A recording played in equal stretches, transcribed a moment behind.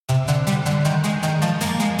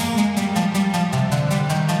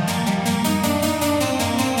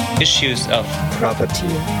issues of property.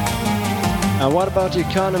 And what about the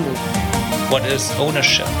economy? What is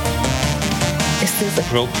ownership? Is this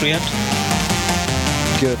Appropriate?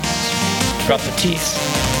 Goods. Properties.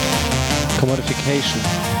 Commodification.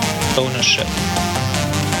 Ownership.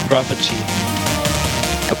 Property.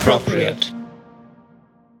 Appropriate.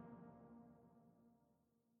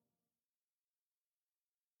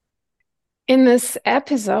 In this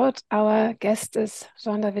episode, our guest is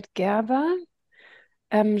Jean-David Gerber.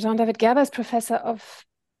 Jean-David Gerber is Professor of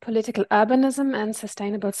Political Urbanism and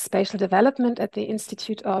Sustainable Spatial Development at the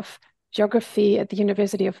Institute of Geography at the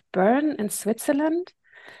University of Bern in Switzerland.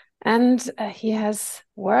 And he has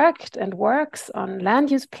worked and works on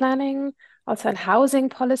land use planning, also on housing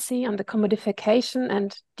policy, on the commodification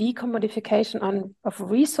and decommodification of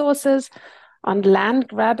resources, on land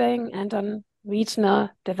grabbing, and on regional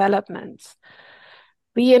developments.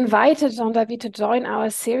 We invited Jean-David to join our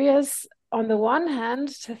series on the one hand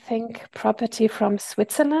to think property from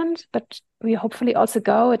Switzerland, but we hopefully also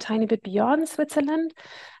go a tiny bit beyond Switzerland,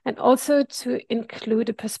 and also to include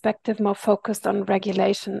a perspective more focused on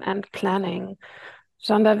regulation and planning.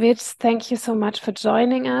 Jean-David, thank you so much for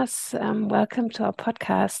joining us. Welcome to our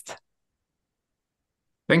podcast.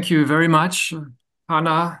 Thank you very much,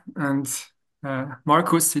 Hanna and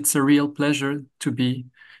Markus. It's a real pleasure to be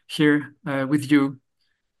here with you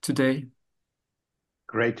today.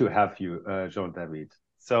 Great to have you, Jean-David.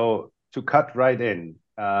 So to cut right in,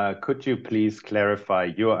 could you please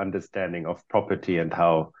clarify your understanding of property and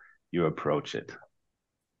how you approach it?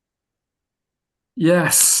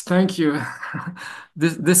 Yes, thank you.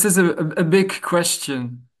 This is a big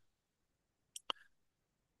question.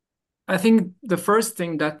 I think the first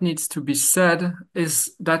thing that needs to be said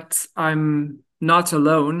is that I'm not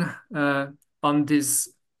alone on this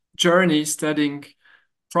journey studying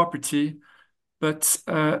property, but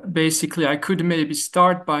basically I could maybe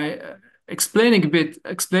start by explaining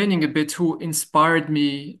a bit who inspired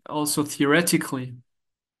me also theoretically.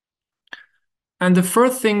 And the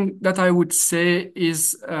first thing that I would say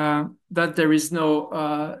is that there is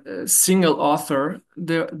no single author.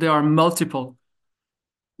 There are multiple.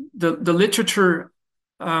 The literature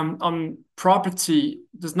on property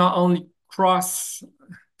does not only cross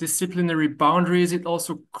disciplinary boundaries, it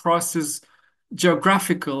also crosses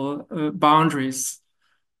geographical boundaries.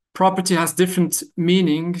 Property has different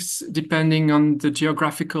meanings depending on the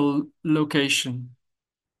geographical location.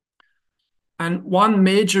 And one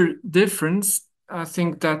major difference I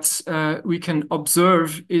think that we can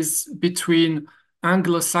observe is between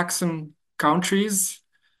Anglo-Saxon countries,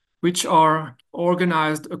 which are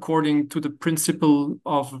organized according to the principle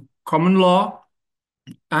of common law,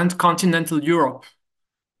 and continental Europe,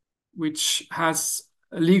 which has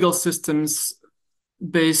legal systems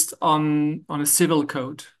based on a civil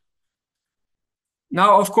code.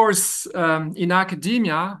 Now, of course, in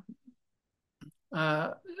academia,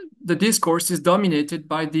 the discourse is dominated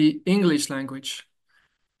by the English language.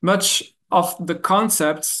 Much of the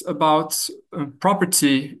concepts about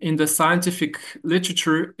property in the scientific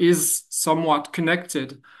literature is somewhat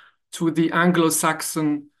connected to the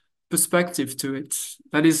Anglo-Saxon perspective to it.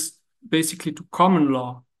 That is basically to common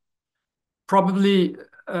law. Probably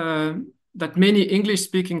that many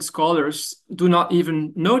English-speaking scholars do not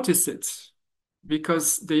even notice it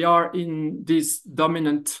because they are in this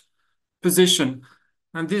dominant position.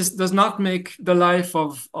 And this does not make the life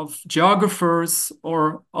of geographers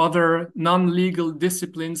or other non-legal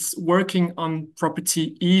disciplines working on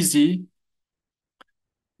property easy,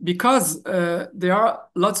 because there are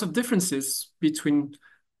lots of differences between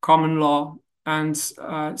common law and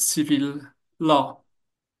civil law.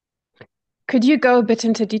 Could you go a bit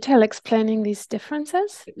into detail explaining these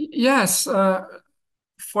differences? Yes.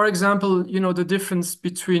 For example, the difference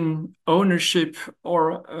between ownership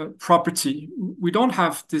or property. We don't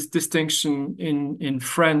have this distinction in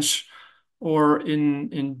French or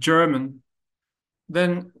in German.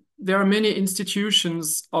 Then there are many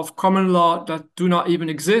institutions of common law that do not even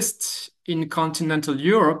exist in continental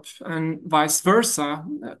Europe, and vice versa.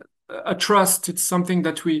 A trust, it's something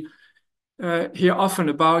that we hear often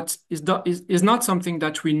about, is not something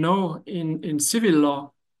that we know in civil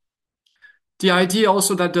law. The idea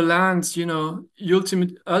also that the land,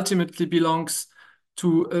 ultimately belongs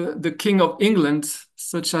to the King of England,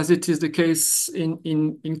 such as it is the case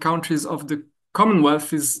in countries of the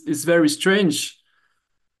Commonwealth, is very strange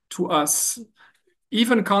to us.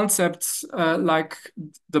 Even concepts like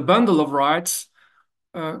the bundle of rights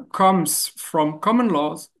comes from common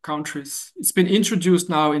law countries. It's been introduced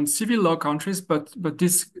now in civil law countries, but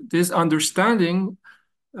this understanding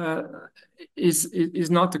is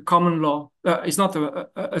not a common law. It's not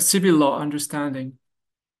a civil law understanding.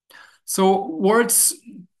 So words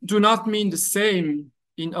do not mean the same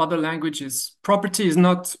in other languages. Property is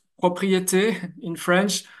not propriété in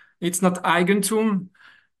French. It's not Eigentum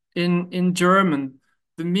in German.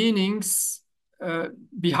 The meanings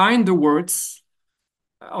behind the words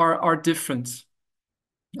are different.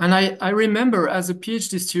 And I remember as a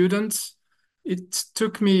PhD student, it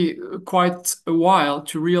took me quite a while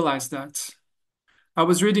to realize that. I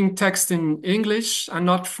was reading text in English and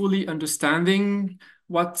not fully understanding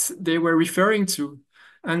what they were referring to.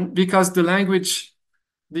 And because the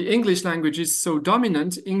English language is so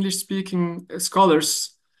dominant, English-speaking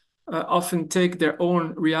scholars often take their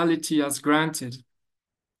own reality as granted.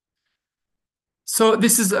 So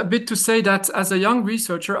this is a bit to say that as a young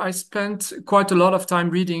researcher, I spent quite a lot of time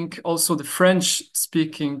reading also the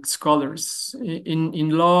French-speaking scholars. In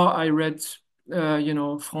law, I read,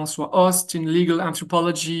 François Host. In legal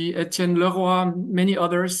anthropology, Etienne Leroy, many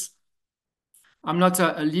others. I'm not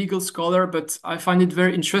a legal scholar, but I find it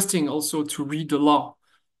very interesting also to read the law.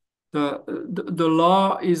 The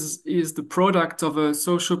law is the product of a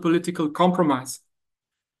socio-political compromise.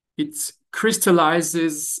 It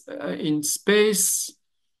crystallizes in space,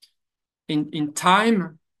 in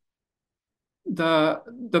time,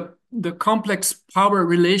 the complex power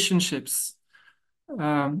relationships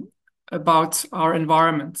about our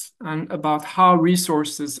environment and about how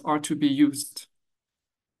resources are to be used.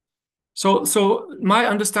 So my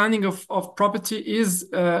understanding of property is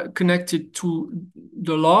connected to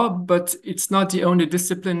the law, but it's not the only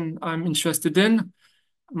discipline I'm interested in.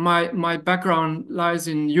 My background lies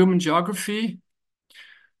in human geography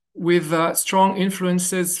with strong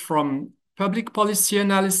influences from public policy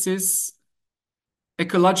analysis,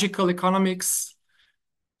 ecological economics,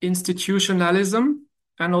 institutionalism,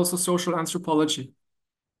 and also social anthropology.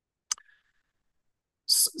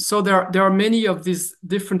 So there are many of these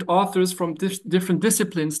different authors from different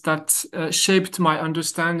disciplines that shaped my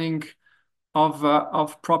understanding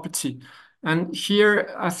of property. And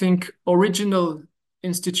here, I think original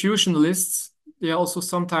institutionalists, they are also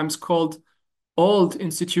sometimes called old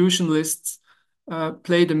institutionalists,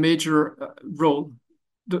 played a major role.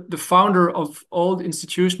 The founder of old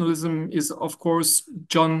institutionalism is, of course,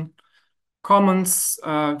 John Commons,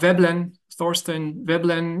 Veblen, Thorstein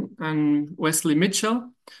Veblen, and Wesley Mitchell.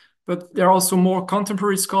 But there are also more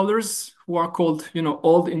contemporary scholars who are called,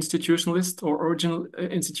 old institutionalists or original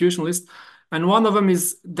institutionalists. And one of them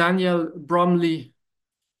is Daniel Bromley.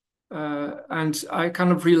 And I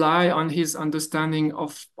kind of rely on his understanding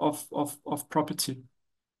of property.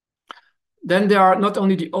 Then there are not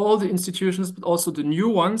only the old institutions, but also the new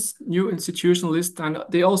ones, new institutionalists, and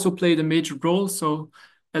they also played a major role. So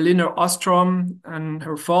Elinor Ostrom and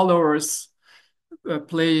her followers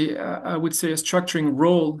play, I would say, a structuring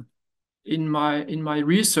role in my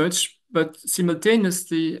research. But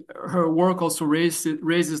simultaneously, her work also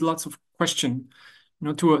raises lots of questions,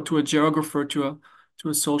 to a geographer, to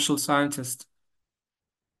a social scientist.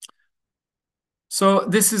 So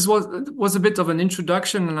this was a bit of an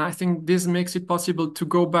introduction, and I think this makes it possible to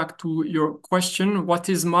go back to your question. What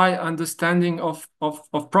is my understanding of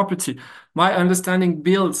property? My understanding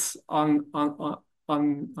builds on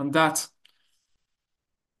that.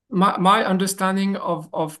 My understanding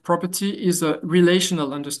of property is a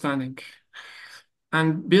relational understanding.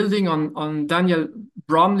 And building on Daniel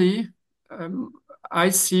Bromley, I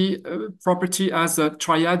see property as a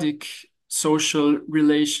triadic social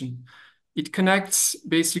relation. It connects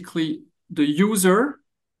basically the user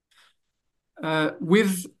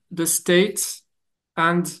with the state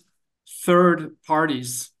and third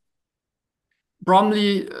parties.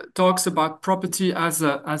 Bromley talks about property as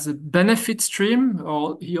a benefit stream,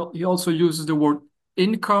 or he also uses the word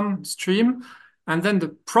income stream, and then the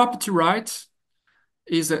property right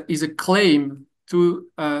is a claim to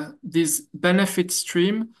this benefit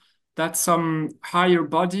stream that some higher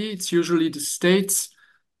body, it's usually the state,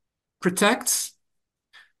 protects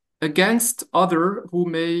against other who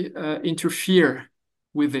may interfere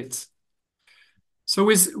with it. So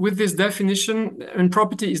with this definition, and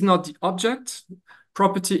property is not the object,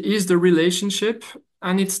 property is the relationship,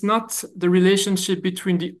 and it's not the relationship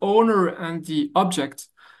between the owner and the object.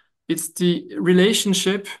 It's the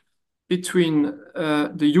relationship between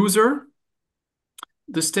the user,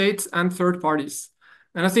 the state, and third parties.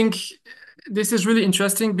 And I think this is really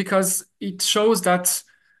interesting because it shows that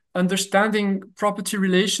understanding property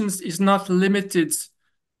relations is not limited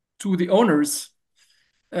to the owners.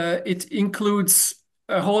 It includes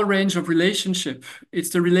a whole range of relationship. It's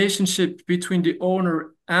the relationship between the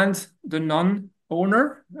owner and the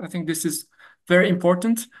non-owner. I think this is very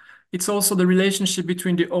important. It's also the relationship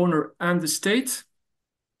between the owner and the state.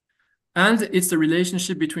 And it's the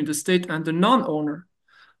relationship between the state and the non-owner.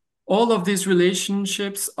 All of these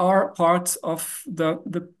relationships are part of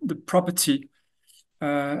the property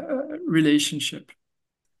relationship.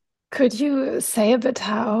 Could you say a bit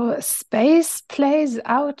how space plays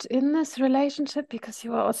out in this relationship? Because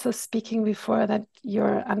you were also speaking before that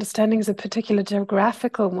your understanding is a particular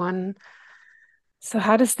geographical one. So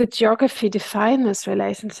how does the geography define this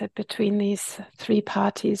relationship between these three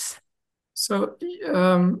parties? So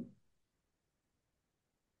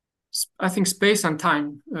I think space and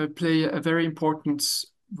time play a very important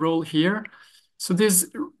role here. So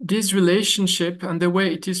this relationship and the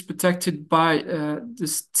way it is protected by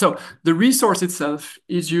this. So the resource itself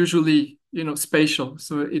is usually, spatial.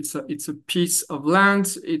 So it's a piece of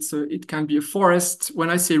land. It can be a forest. When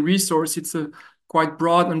I say resource, it's a quite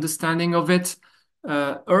broad understanding of it.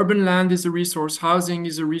 Urban land is a resource. Housing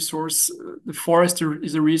is a resource. The forest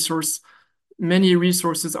is a resource. Many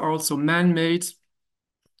resources are also man-made,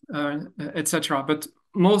 etc. But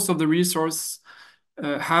most of the resources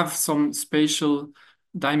have some spatial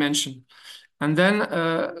dimension. And then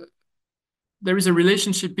there is a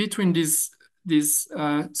relationship between this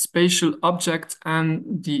spatial object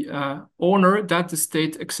and the owner that the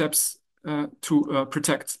state accepts to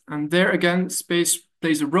protect. And there again, space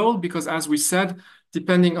plays a role because, as we said,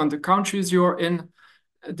 depending on the countries you're in,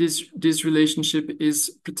 this relationship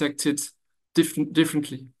is protected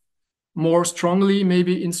differently. More strongly,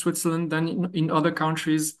 maybe in Switzerland than in other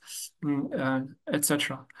countries,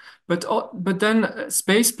 etc. But then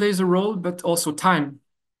space plays a role, but also time.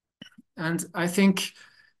 And I think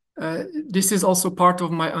this is also part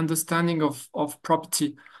of my understanding of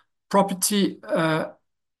property. Property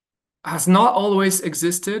has not always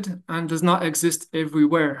existed and does not exist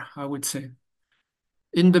everywhere, I would say.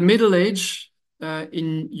 In the Middle Age,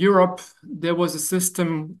 in Europe, there was a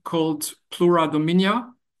system called plura dominia,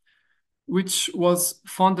 which was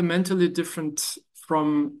fundamentally different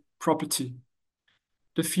from property.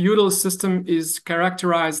 The feudal system is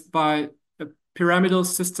characterized by a pyramidal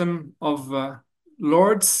system of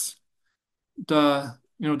lords, the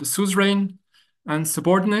suzerain, and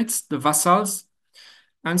subordinates, the vassals.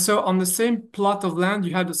 And so on the same plot of land,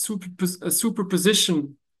 you had a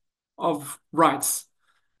superposition of rights.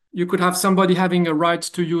 You could have somebody having a right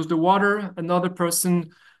to use the water, another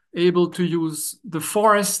person able to use the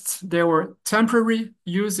forest. There were temporary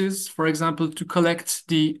uses, for example, to collect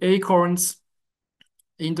the acorns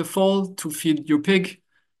in the fall to feed your pig,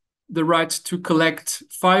 the right to collect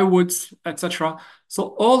firewood, etc.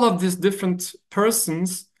 So all of these different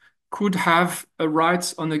persons could have a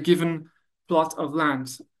right on a given plot of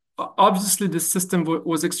land. Obviously, the system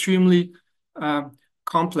was extremely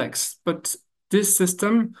complex, but this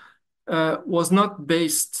system was not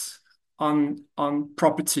based on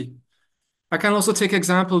property. I can also take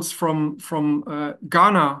examples from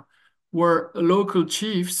Ghana, where local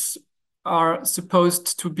chiefs are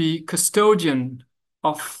supposed to be custodian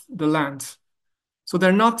of the land. So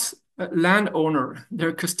they're not a landowner,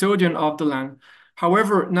 they're custodian of the land.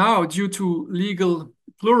 However, now, due to legal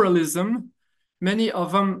pluralism, many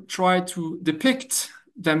of them try to depict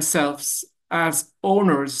themselves as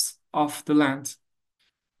owners of the land.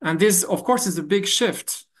 And this, of course, is a big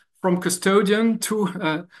shift from custodian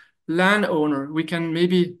to landowner. We can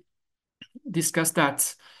maybe discuss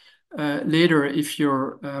that later if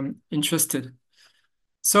you're interested.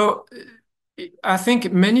 So I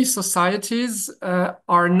think many societies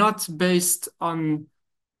are not based on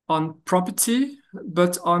property,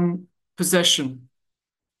 but on possession.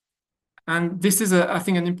 And this is, I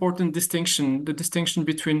think, an important distinction, the distinction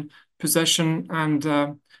between possession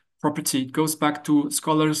and property. It goes back to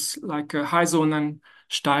scholars like Heizon and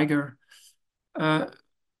Steiger.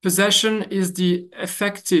 Possession is the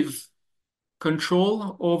effective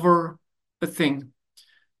control over a thing.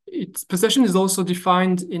 Possession is also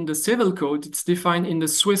defined in the civil code. It's defined in the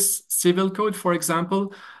Swiss civil code, for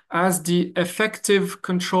example, as the effective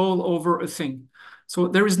control over a thing. So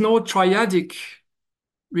there is no triadic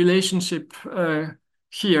relationship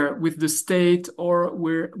here with the state or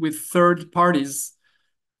with third parties.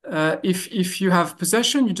 If you have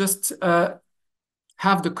possession, you just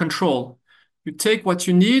have the control. You take what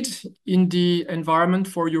you need in the environment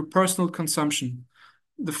for your personal consumption.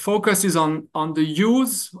 The focus is on the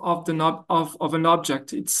use of an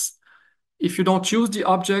object. It's if you don't use the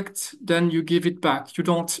object, then you give it back. You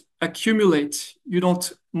don't accumulate. You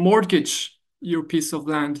don't mortgage your piece of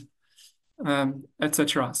land,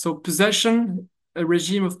 etc. So possession, a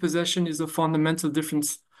regime of possession, is a fundamental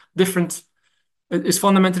is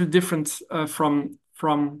fundamentally different from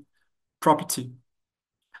property.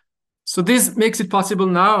 So this makes it possible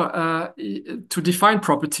now to define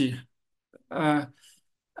property.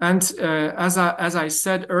 As I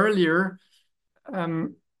said earlier,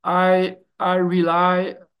 I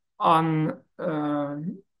rely on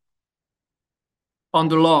the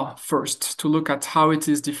law first to look at how it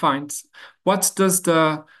is defined. What does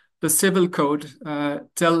the civil code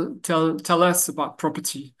tell us about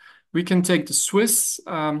property? We can take the Swiss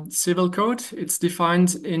civil code. It's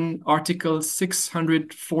defined in Article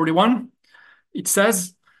 641. It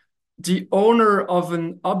says, the owner of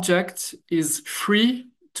an object is free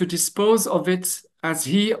to dispose of it as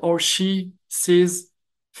he or she sees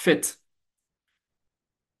fit.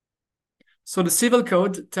 So the civil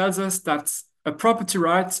code tells us that a property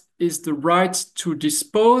right is the right to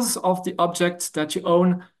dispose of the object that you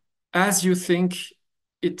own as you think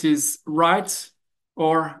it is right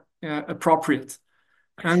or appropriate.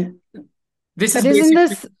 And this But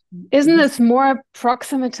is isn't this more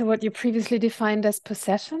proximate to what you previously defined as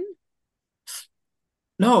possession?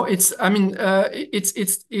 No, it's the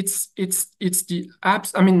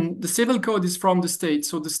apps. I mean, the civil code is from the state,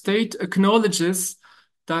 so the state acknowledges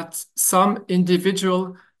that some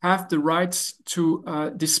individual have the right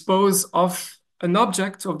to dispose of an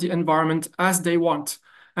object of the environment as they want,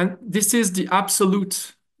 and this is the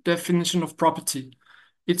absolute definition of property.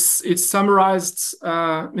 It's summarized.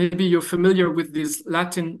 Maybe you're familiar with this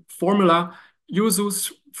Latin formula: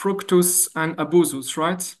 usus, fructus, and abusus,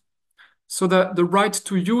 right? So the right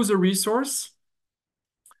to use a resource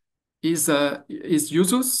is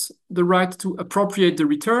usus. The right to appropriate the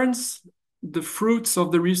returns, the fruits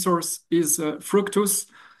of the resource is fructus,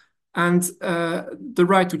 and the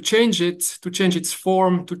right to change its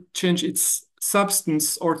form, to change its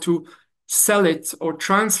substance, or to sell it or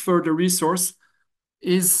transfer the resource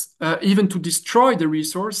is even to destroy the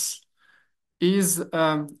resource is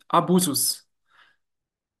abusus.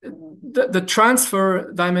 The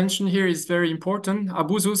transfer dimension here is very important,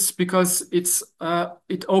 abusus, because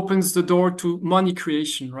it opens the door to money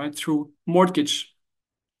creation, right, through mortgage.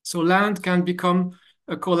 So land can become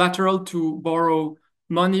a collateral to borrow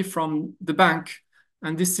money from the bank,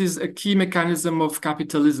 and this is a key mechanism of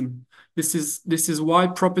capitalism. This is why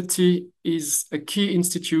property is a key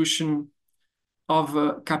institution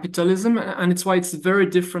of capitalism, and it's why it's very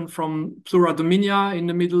different from plura dominia in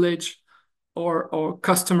the Middle Age or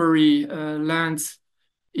customary lands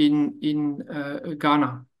in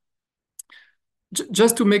Ghana.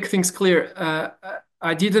 Just to make things clear,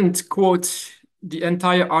 I didn't quote the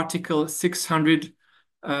entire Article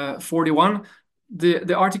 641.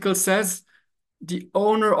 The article says the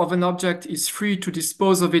owner of an object is free to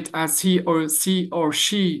dispose of it as he or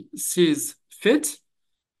she sees fit,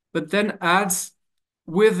 but then adds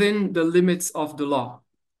within the limits of the law.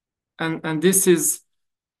 And this is,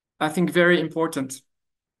 I think, very important.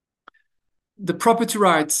 The property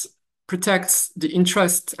rights protects the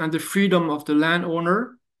interest and the freedom of the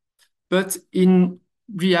landowner, but in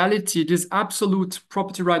reality, this absolute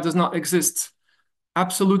property right does not exist.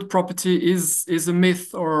 Absolute property is a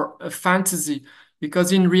myth or a fantasy,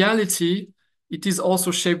 because in reality, it is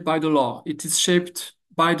also shaped by the law. It is shaped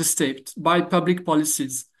by the state, by public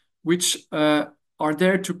policies, which are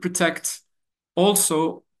there to protect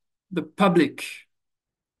also the public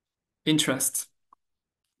interest.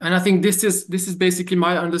 And I think this is basically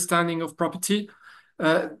my understanding of property.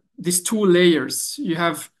 These two layers. You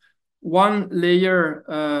have one layer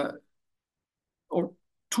or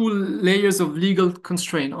two layers of legal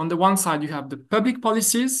constraint. On the one side, you have the public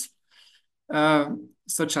policies,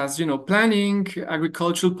 such as planning,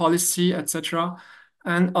 agricultural policy, etc.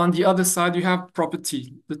 And on the other side, you have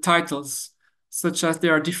property, the titles, such as they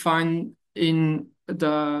are defined in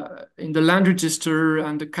the land register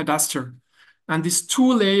and the cadastre. And these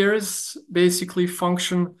two layers basically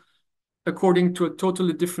function according to a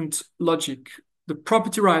totally different logic. The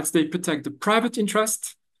property rights, they protect the private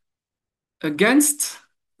interest against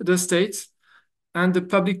the state, and the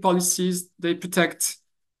public policies, they protect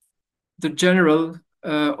the general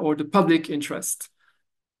or the public interest.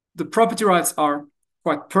 The property rights are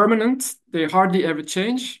quite permanent. They hardly ever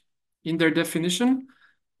change in their definition.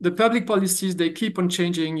 The public policies, they keep on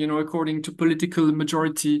changing, according to political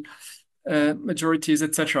majorities,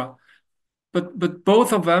 etc. But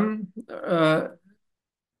both of them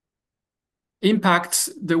impact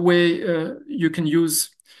the way you can use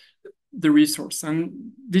the resource.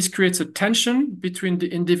 And this creates a tension between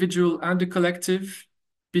the individual and the collective,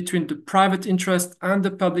 between the private interest and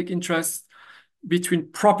the public interest,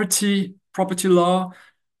 between property law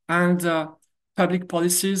and public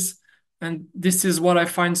policies. And this is what I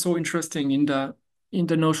find so interesting in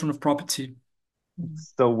the notion of property.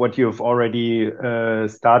 So what you've already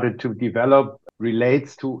started to develop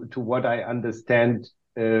relates to what I understand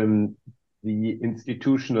the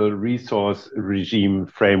institutional resource regime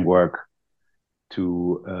framework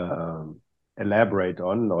to elaborate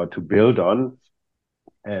on or to build on.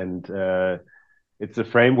 And it's a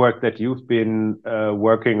framework that you've been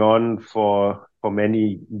working on for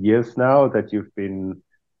many years now, that you've been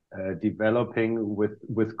developing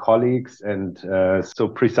with colleagues. And so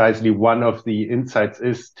precisely one of the insights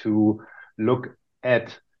is to look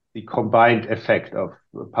at the combined effect of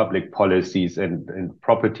public policies and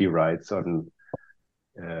property rights on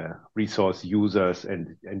resource users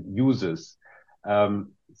and users.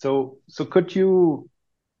 So could you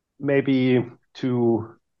maybe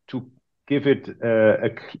to give it a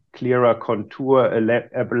clearer contour,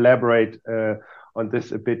 elaborate on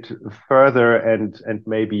this a bit further, and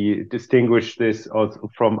maybe distinguish this also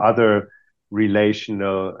from other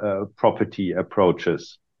relational property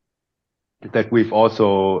approaches that we've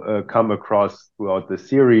also come across throughout the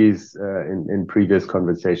series in previous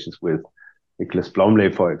conversations with Nicholas Blomley,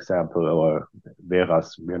 for example, or Vera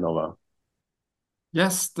Smirnova.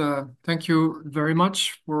 Yes, thank you very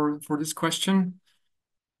much for this question.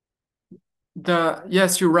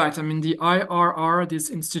 Yes, you're right. I mean, the IRR, this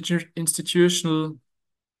institutional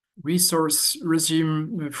resource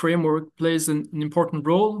regime framework, plays an important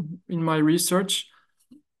role in my research.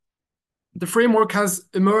 The framework has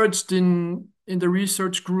emerged in the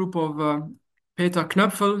research group of Peter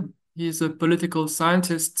Knöpfel. He's a political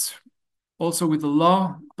scientist, also with a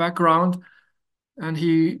law background, and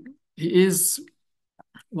he is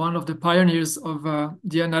one of the pioneers of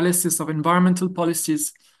the analysis of environmental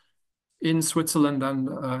policies in Switzerland and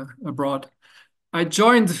abroad. I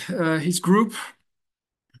joined his group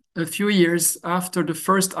a few years after the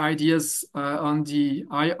first ideas on the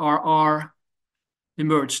IRR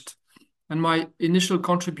emerged. And my initial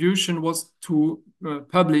contribution was to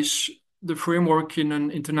publish the framework in an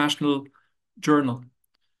international journal.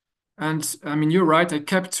 And I mean, you're right, I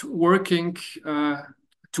kept working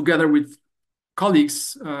together with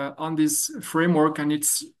colleagues on this framework, and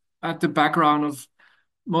it's at the background of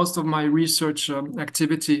most of my research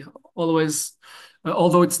activity, always,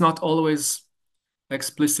 although it's not always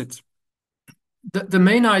explicit. The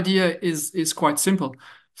main idea is quite simple.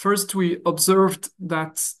 First, we observed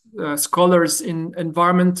that scholars in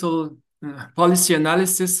environmental policy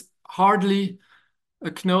analysis hardly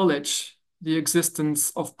acknowledge the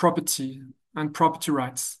existence of property and property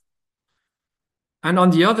rights. And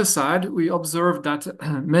on the other side, we observed that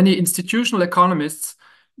many institutional economists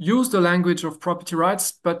use the language of property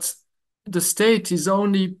rights, but the state is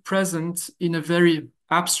only present in a very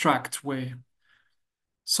abstract way.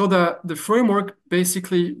 So the framework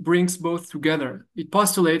basically brings both together. It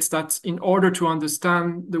postulates that in order to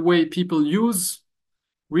understand the way people use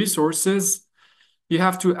resources, you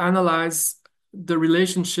have to analyze the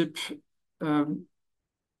relationship. You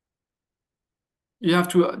have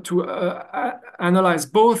to analyze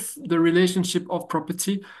both the relationship of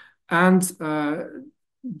property and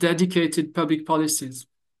dedicated public policies.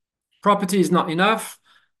 Property is not enough.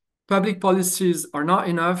 Public policies are not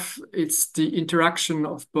enough. It's the interaction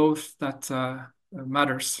of both that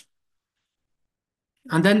matters.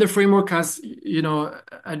 And then the framework has,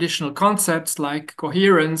 additional concepts like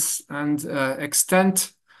coherence and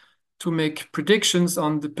extent to make predictions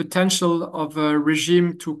on the potential of a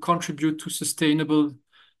regime to contribute to sustainable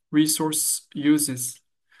resource uses.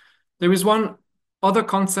 There is one other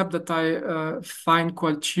concept that I find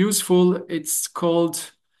quite useful. It's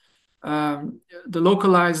called the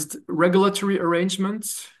localized regulatory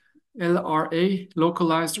arrangement, LRA,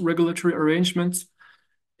 localized regulatory arrangement.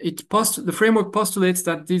 The framework postulates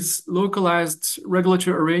that these localized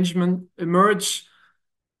regulatory arrangements emerge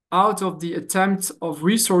out of the attempt of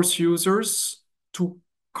resource users to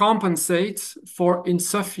compensate for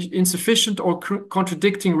insufficient or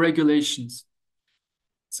contradicting regulations.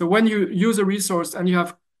 So when you use a resource and you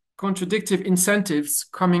have contradictive incentives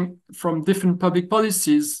coming from different public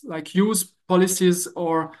policies, like use policies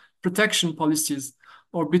or protection policies,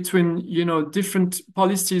 or between different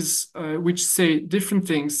policies which say different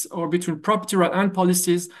things, or between property right and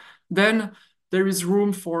policies, then there is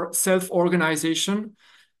room for self-organization,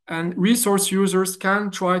 and resource users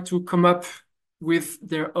can try to come up with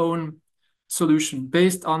their own solution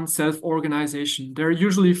based on self-organization. They're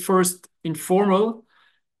usually first informal,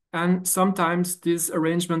 and sometimes this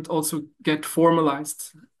arrangement also get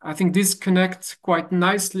formalized. I think this connects quite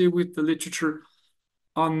nicely with the literature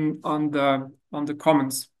on the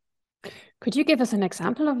commons. Could you give us an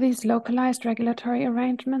example of these localized regulatory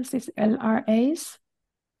arrangements, these LRAs?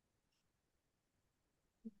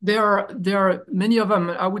 There are many of them.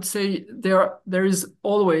 I would say there is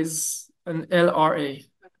always an LRA,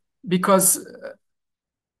 because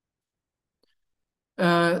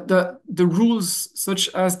the rules, such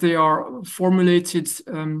as they are formulated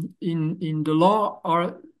in the law,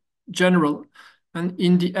 are general, and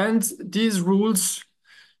in the end, these rules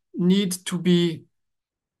need to be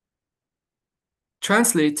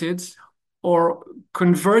translated or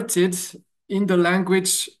converted in the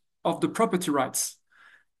language of the property rights.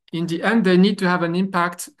 In the end, they need to have an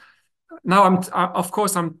impact. Now, of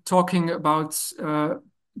course, I'm talking about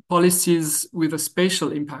policies with a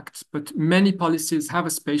spatial impact, but many policies have a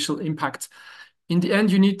spatial impact. In the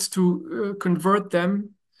end, you need to convert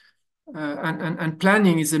them, and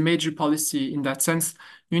planning is a major policy in that sense.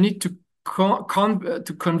 You need to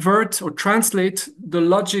convert or translate the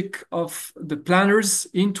logic of the planners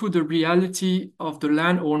into the reality of the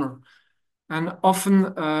landowner. And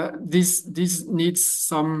often this needs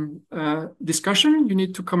some discussion. You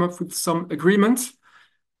need to come up with some agreement.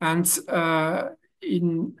 And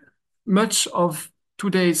in much of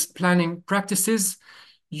today's planning practices,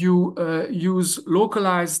 you use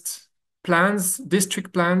localized plans,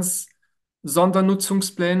 district plans,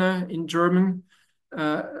 Sondernutzungspläne in German,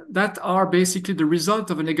 that are basically the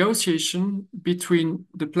result of a negotiation between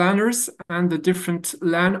the planners and the different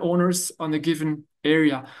landowners on a given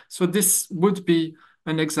area. So this would be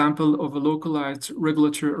an example of a localized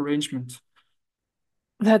regulatory arrangement.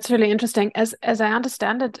 That's really interesting. As I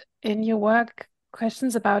understand it in your work,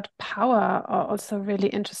 questions about power are also really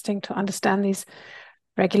interesting to understand these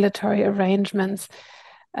regulatory arrangements.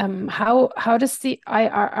 How does the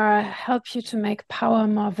IRR help you to make power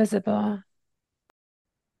more visible?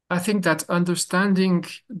 I think that understanding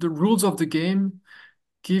the rules of the game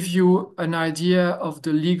give you an idea of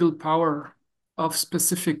the legal power of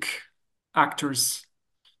specific actors.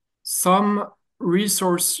 Some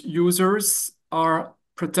resource users are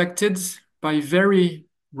protected by very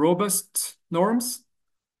robust norms.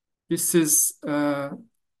 This is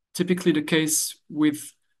typically the case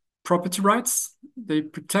with property rights. They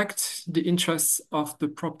protect the interests of the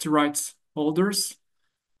property rights holders.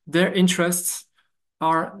 Their interests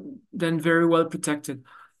are then very well protected.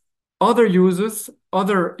 Other users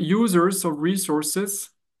of resources,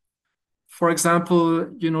 for example,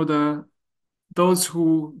 those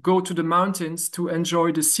who go to the mountains to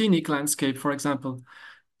enjoy the scenic landscape, for example,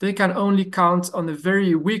 they can only count on a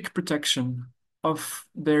very weak protection of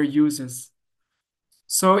their uses.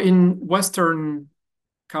 So in Western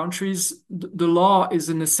countries, the law is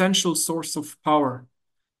an essential source of power.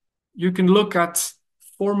 You can look at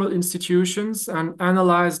formal institutions and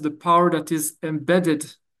analyze the power that is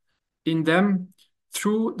embedded in them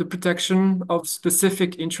through the protection of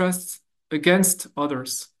specific interests against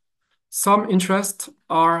others. Some interests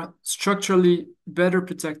are structurally better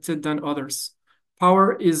protected than others.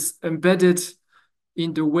 Power is embedded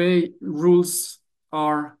in the way rules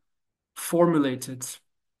are formulated.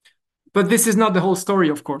 But this is not the whole story,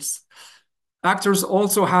 of course. Actors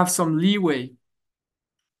also have some leeway.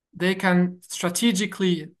 They can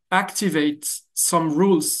strategically activate some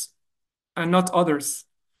rules and not others.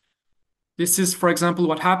 This is, for example,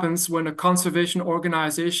 what happens when a conservation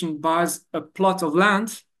organization buys a plot of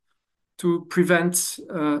land to prevent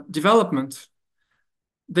development.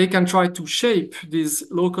 They can try to shape this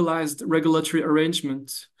localized regulatory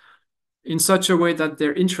arrangement in such a way that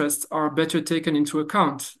their interests are better taken into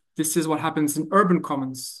account. This is what happens in urban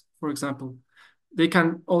commons, for example. They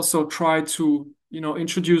can also try to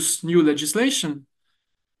introduce new legislation.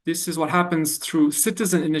 This is what happens through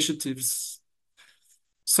citizen initiatives.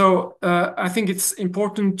 So I think it's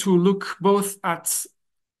important to look both at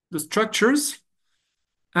the structures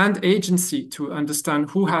and agency to understand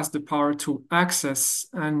who has the power to access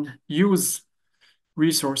and use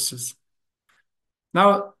resources.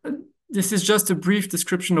 Now, this is just a brief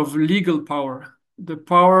description of legal power, the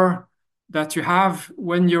power that you have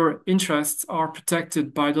when your interests are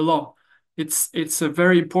protected by the law. It's a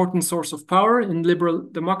very important source of power in liberal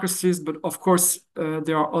democracies, but of course,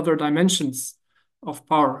 there are other dimensions of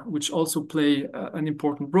power which also play an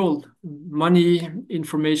important role. Money,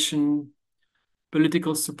 information,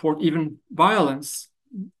 political support, even violence,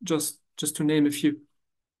 just to name a few.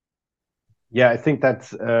 Yeah, I think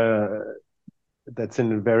that's a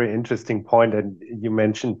very interesting point, and you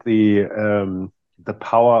mentioned the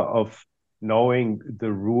power of knowing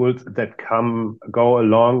the rules that go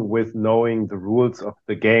along with knowing the rules of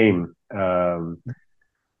the game.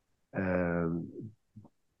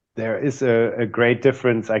 There is a great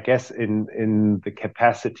difference, I guess, in the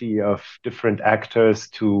capacity of different actors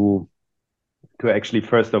to actually,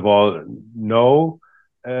 first of all, know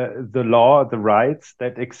the law, the rights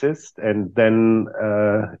that exist, and then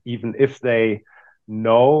even if they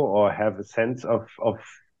know or have a sense of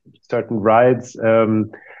certain rights,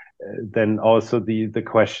 then also the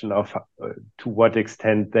question of to what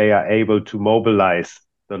extent they are able to mobilize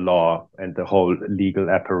the law and the whole legal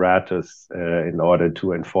apparatus in order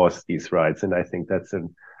to enforce these rights. And I think that's a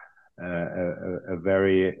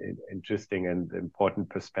very interesting and important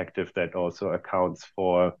perspective that also accounts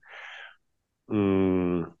for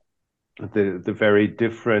the very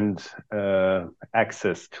different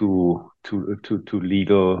access to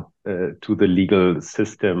legal to the legal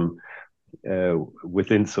system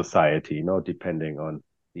within society, you know, depending on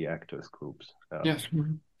the actors groups. Yes.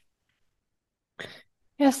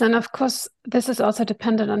 Yes, and of course, this is also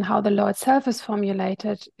dependent on how the law itself is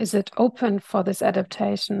formulated. Is it open for this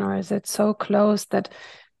adaptation, or is it so closed that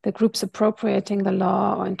the groups appropriating the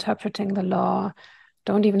law or interpreting the law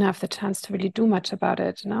don't even have the chance to really do much about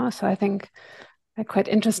it? No? So I think they're quite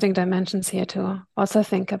interesting dimensions here to also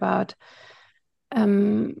think about.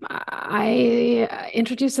 I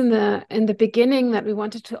introduced in the beginning that we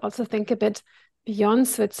wanted to also think a bit beyond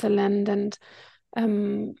Switzerland, and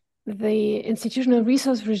the institutional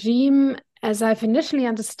resource regime, as I've initially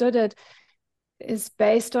understood it, is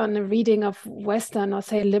based on a reading of Western or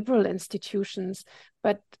say liberal institutions.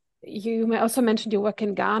 But you may also mention your work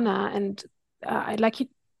in Ghana, and I'd like you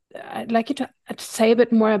to say a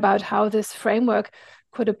bit more about how this framework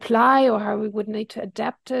could apply, or how we would need to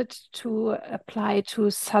adapt it to apply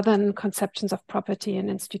to Southern conceptions of property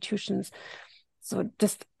and institutions. So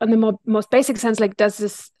just on the most basic sense, like, does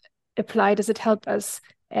this apply? Does it help us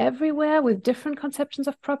everywhere with different conceptions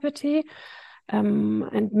of property?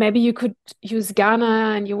 And maybe you could use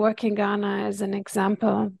Ghana and your work in Ghana as an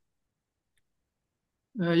example.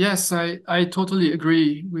 Yes, I totally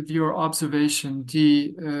agree with your observation.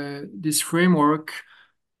 This framework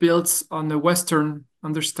builds on the Western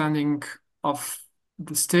understanding of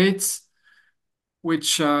the states,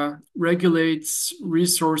 which regulates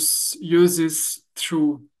resource uses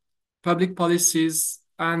through public policies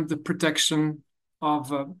and the protection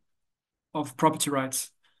of property rights.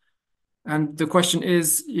 And the question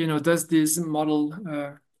is, you know, does this model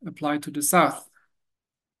apply to the South?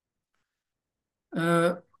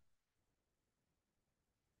 I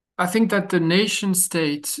think that the nation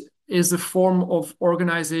state is a form of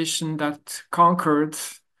organization that conquered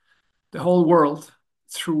the whole world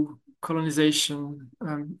through colonization,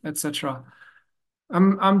 etc.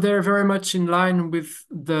 I'm there very much in line with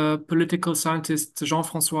the political scientist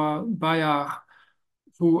Jean-François Bayard,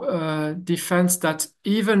 who defends that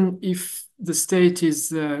even if the state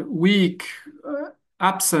is weak,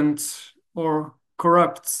 absent, or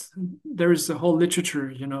corrupt, there is a whole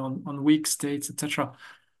literature, you know, on weak states, etc.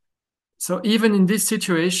 So even in this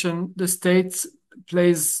situation, the state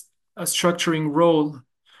plays a structuring role.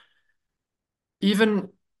 Even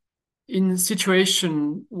in a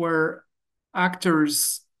situation where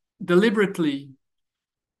actors deliberately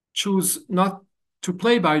choose not to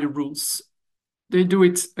play by the rules, they do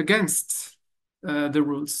it against the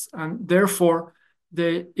rules, and therefore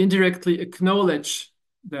they indirectly acknowledge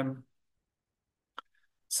them.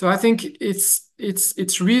 So I think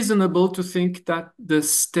it's reasonable to think that the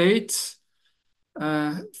state,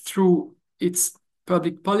 through its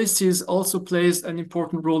public policies, also plays an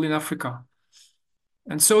important role in Africa.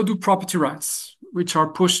 And so do property rights, which are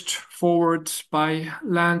pushed forward by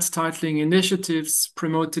land titling initiatives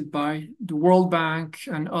promoted by the World Bank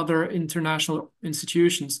and other international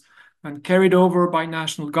institutions, and carried over by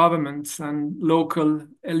national governments and local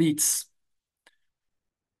elites.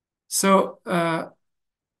 So,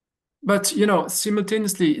 but, you know,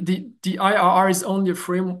 simultaneously, the IRR is only a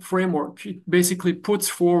framework. It basically puts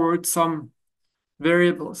forward some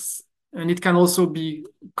variables, and it can also be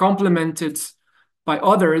complemented by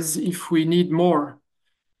others if we need more.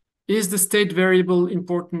 Is the state variable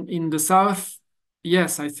important in the South?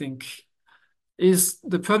 Yes, I think. Is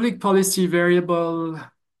the public policy variable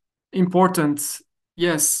important?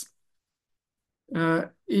 Yes.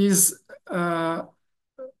 Is the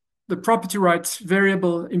property rights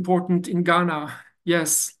variable important in Ghana?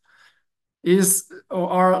 Yes.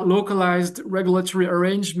 Are localized regulatory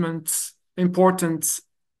arrangements important?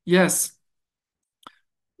 Yes.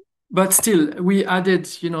 But still, we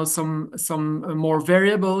added, you know, some more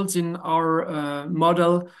variables in our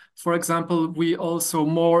model. For example, we also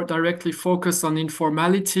more directly focus on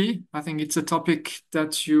informality. I think it's a topic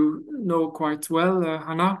that you know quite well,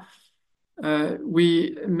 Hanna.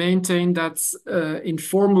 We maintain that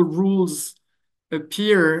informal rules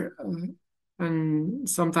appear and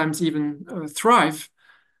sometimes even thrive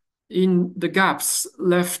in the gaps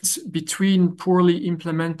left between poorly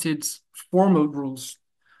implemented formal rules.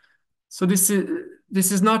 So this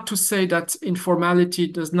is not to say that informality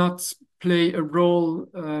does not play a role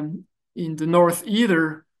in the North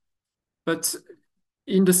either. but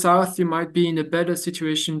in the South, you might be in a better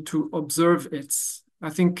situation to observe it. I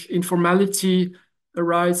think informality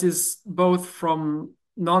arises both from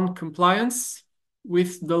non-compliance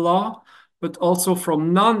with the law, but also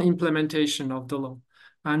from non-implementation of the law.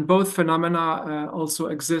 And both phenomena also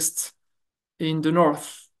exist in the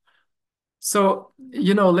North. So,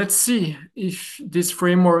 let's see if this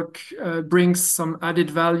framework brings some added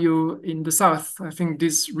value in the South. I think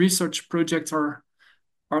these research projects are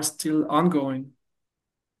still ongoing.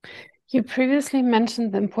 You previously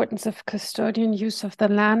mentioned the importance of custodian use of the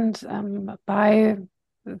land by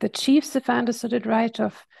the chiefs, if I understood it right,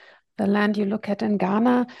 of the land you look at in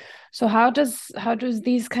Ghana. So how does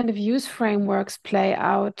these kind of use frameworks play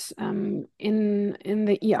out in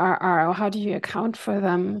the ERR, or how do you account for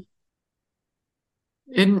them?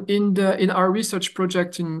 In our research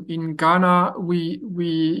project in Ghana, we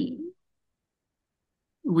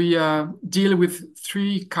deal with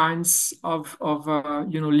three kinds of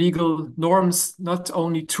legal norms, not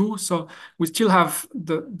only two. So we still have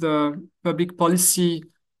the public policy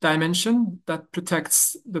dimension that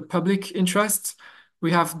protects the public interest.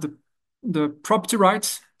 We have the property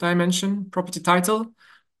right dimension, property title,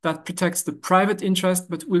 that protects the private interest,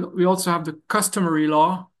 but we also have the customary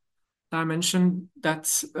law dimension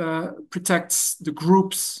that protects the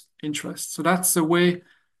group's interest. So that's a way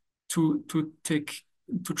to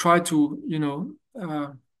try to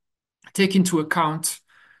take into account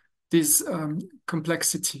this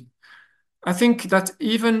complexity. I think that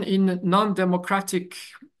even in non-democratic,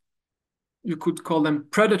 you could call them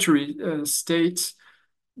predatory states,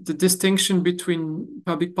 the distinction between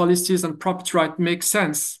public policies and property right makes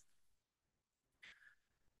sense.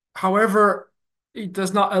 However, it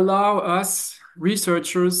does not allow us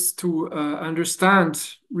researchers to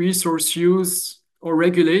understand resource use or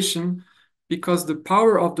regulation because the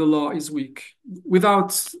power of the law is weak.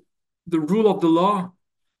 Without the rule of the law,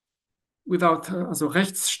 without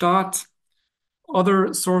Rechtsstaat,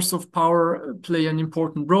 other sources of power play an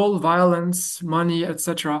important role: violence, money,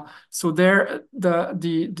 etc. So there,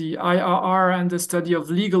 the IRR and the study of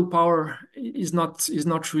legal power is not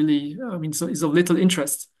really, so is of little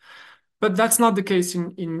interest. But that's not the case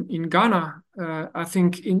in Ghana. I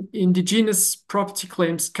think indigenous property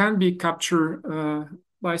claims can be captured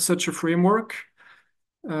by such a framework.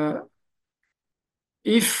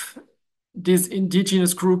 If this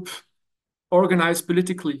indigenous group organize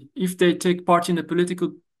politically, if they take part in a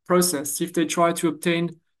political process, if they try to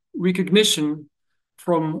obtain recognition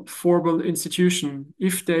from formal institution,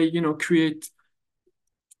 if they create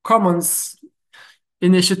commons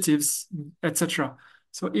initiatives, etc.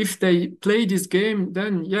 So if they play this game,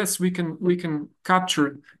 then yes, we can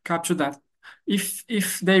capture that.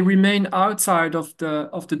 If they remain outside of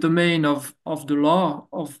the domain of the law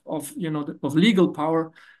of legal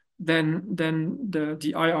power, then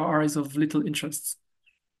the IRR is of little interest.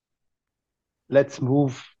 Let's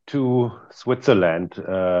move to Switzerland.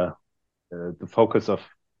 The focus of,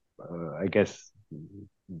 I guess,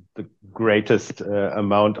 the greatest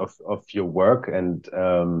amount of your work, and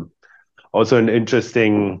also an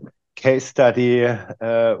interesting case study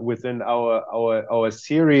within our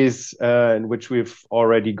series, in which we've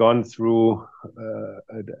already gone through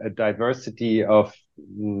a diversity of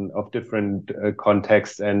different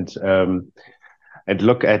contexts and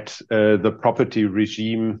look at the property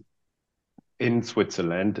regime in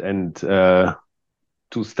Switzerland. And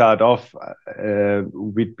to start off,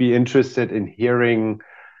 we'd be interested in hearing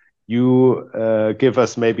you give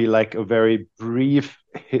us maybe like a very brief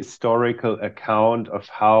historical account of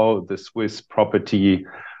how the Swiss property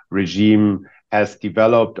regime has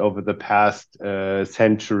developed over the past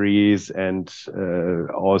centuries, and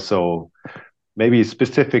also maybe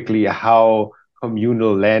specifically how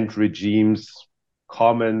communal land regimes,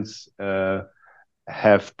 commons,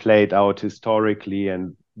 have played out historically,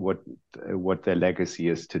 and what their legacy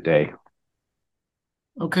is today.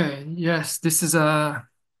 Okay, yes, this is a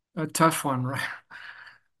tough one, right?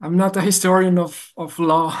 I'm not a historian of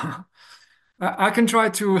law. I can try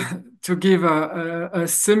to give a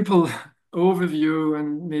simple overview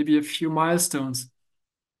and maybe a few milestones.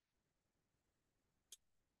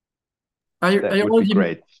 That would be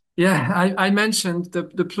great. Yeah, I mentioned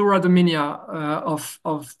the plura dominia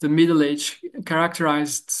of the Middle Age,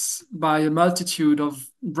 characterized by a multitude of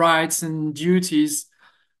rights and duties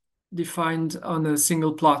defined on a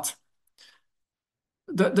single plot.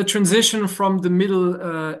 The transition from the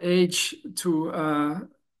Middle Age to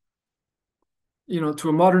to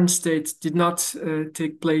a modern state did not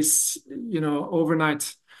take place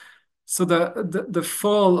overnight. So the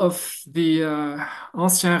fall of the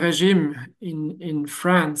Ancien Régime in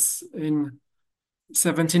France in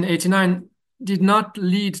 1789 did not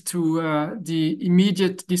lead to the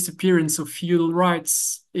immediate disappearance of feudal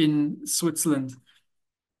rights in Switzerland.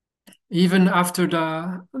 Even after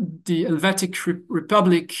the Helvetic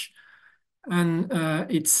Republic and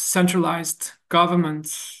its centralized government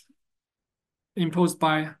imposed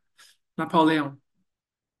by Napoleon.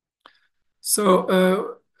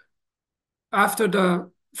 So after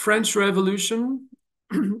the French Revolution,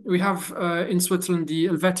 we have in Switzerland the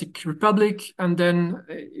Helvetic Republic, and then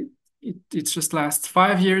it just lasts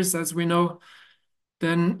 5 years, as we know.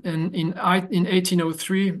 Then in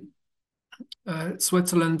 1803,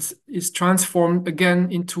 Switzerland is transformed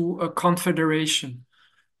again into a confederation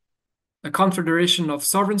of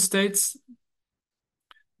sovereign states,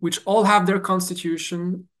 which all have their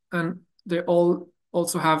constitution, and they all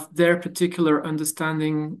also have their particular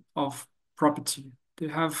understanding of property. They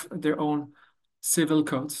have their own civil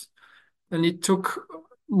codes. And it took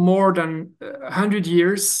more than 100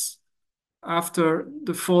 years after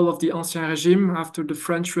the fall of the Ancien Régime, after the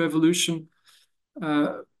French Revolution,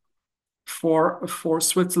 for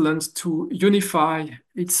Switzerland to unify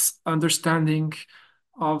its understanding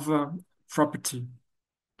of property.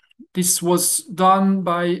 This was done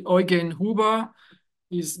by Eugen Huber.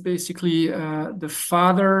 He's basically the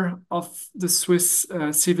father of the Swiss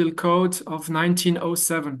Civil Code of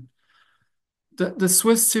 1907. The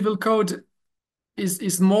Swiss Civil Code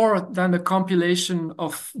is more than a compilation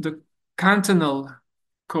of the cantonal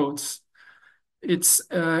codes. It's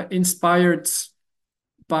inspired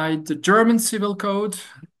by the German Civil Code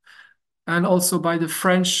and also by the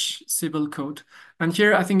French Civil Code. And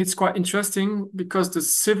here I think it's quite interesting because the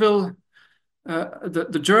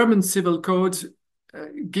German Civil Code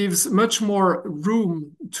gives much more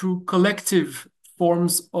room to collective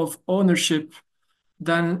forms of ownership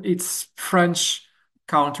than its French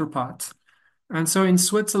counterpart. And so in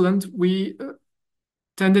Switzerland, we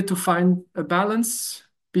tended to find a balance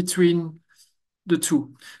between the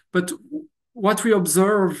two. But what we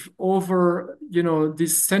observe over,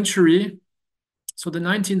 this century, so the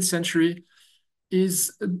 19th century,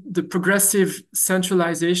 is the progressive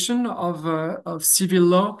centralization of civil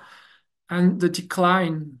law and the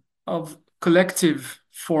decline of collective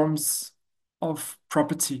forms of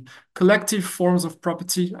property. Collective forms of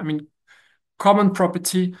property, common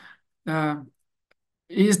property,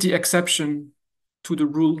 is the exception to the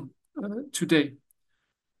rule today.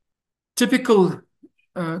 Typical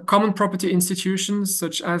common property institutions,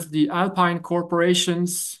 such as the Alpine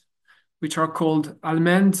corporations, which are called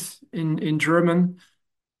Allmend in German,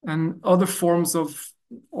 and other forms of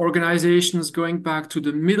organizations going back to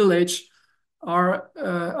the Middle Age,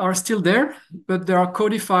 are still there, but they are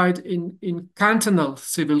codified in cantonal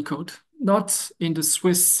civil code, not in the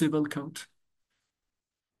Swiss civil code.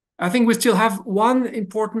 I think we still have one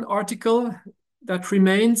important article that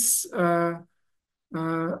remains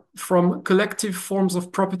from collective forms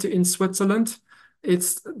of property in Switzerland.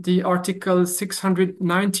 It's the Article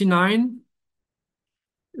 699,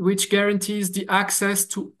 which guarantees the access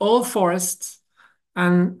to all forests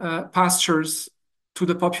and pastures to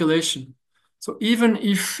the population. So even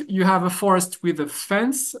if you have a forest with a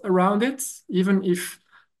fence around it, even if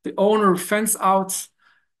the owner fence out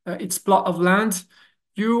its plot of land,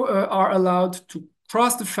 you are allowed to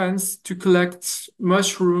cross the fence to collect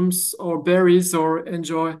mushrooms or berries or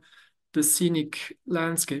enjoy the scenic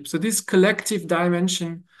landscape. So this collective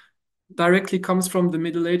dimension directly comes from the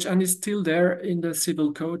Middle Age and is still there in the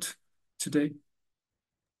civil code today.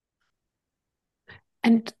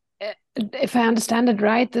 And if I understand it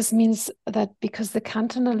right, this means that because the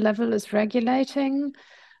cantonal level is regulating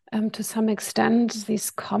to some extent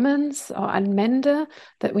these commons or Allmende,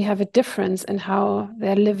 that we have a difference in how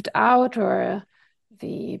they're lived out, or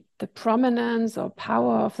the prominence or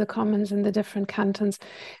power of the commons in the different cantons.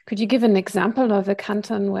 Could you give an example of a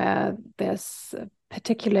canton where there's a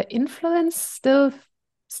particular influence still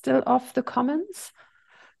of the commons,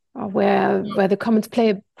 or where the commons play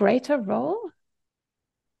a greater role?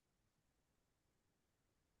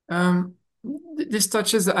 This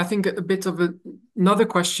touches, I think, a bit of another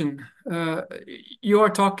question. You are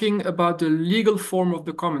talking about the legal form of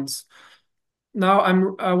the commons. Now,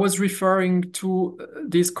 I was referring to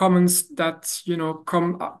these commons that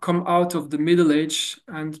come out of the Middle Age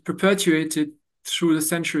and perpetuated through the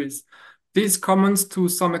centuries. These commons, to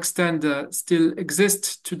some extent, still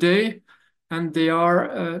exist today, and they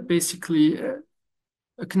are basically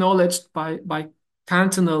acknowledged by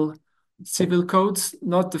cantonal civil codes,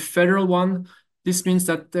 not the federal one. This means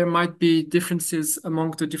that there might be differences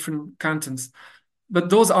among the different cantons.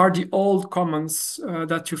 But those are the old commons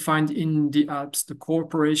that you find in the Alps, the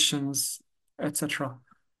corporations, etc.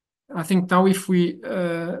 I think now if we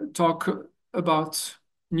talk about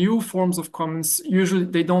new forms of commons, usually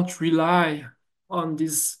they don't rely on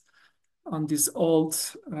these old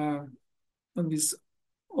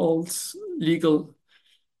legal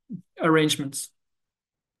arrangements.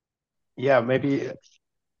 Yeah, maybe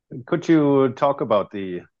could you talk about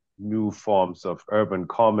the new forms of urban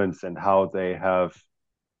commons and how they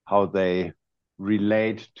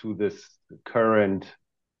relate to this current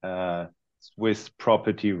Swiss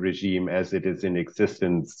property regime as it is in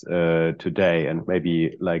existence today, and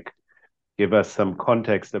maybe like give us some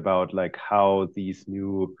context about like how these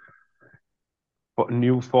new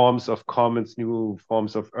forms of commons, new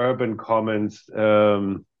forms of urban commons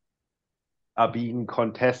are being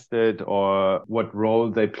contested, or what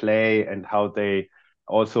role they play, and how they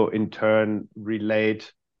also in turn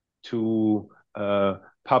relate to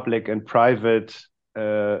public and private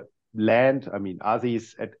land. I mean, are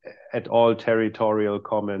these at all territorial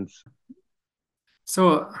commons?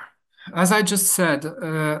 So, as I just said,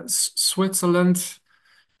 Switzerland,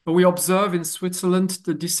 we observe in Switzerland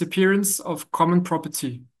the disappearance of common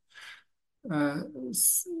property.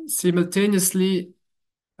 Simultaneously,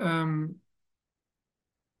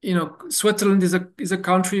 Switzerland is a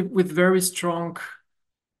country with very strong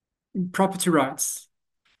property rights.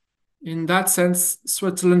 In that sense,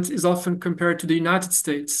 Switzerland is often compared to the United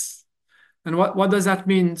States. And what does that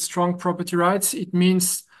mean, strong property rights? It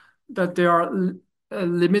means that there are a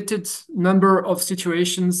limited number of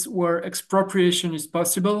situations where expropriation is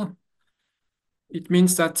possible. It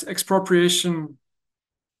means that expropriation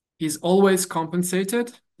is always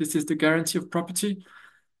compensated. This is the guarantee of property.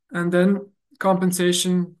 And then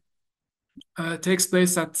compensation takes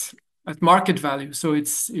place at market value, so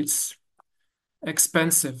it's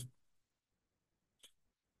expensive.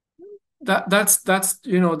 That's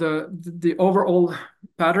the overall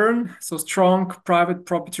pattern. So strong private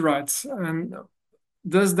property rights, and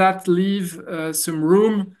does that leave some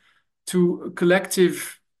room to a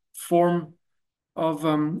collective form of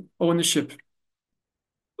ownership?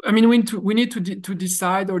 I mean, we need to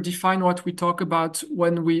decide or define what we talk about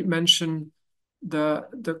when we mention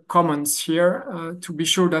the commons here, to be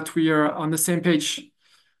sure that we are on the same page.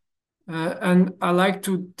 And I like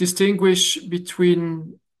to distinguish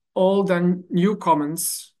between old and new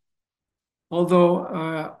commons,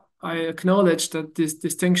 although I acknowledge that this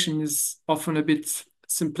distinction is often a bit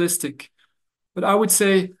simplistic. But I would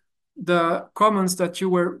say the commons that you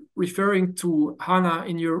were referring to, Hanna,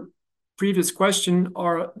 in your previous question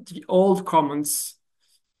are the old commons.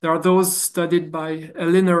 There are those studied by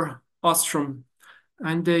Elinor Ostrom,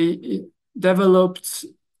 and they developed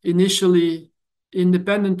initially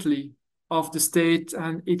independently of the state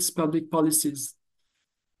and its public policies.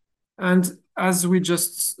 And as we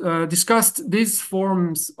just discussed, these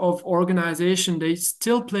forms of organization, they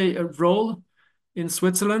still play a role in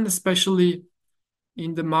Switzerland, especially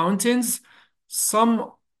in the mountains.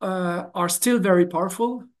 Some are still very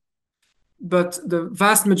powerful, but the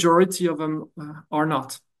vast majority of them are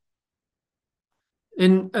not.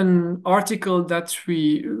 In an article that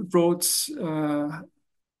we wrote a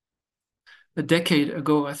decade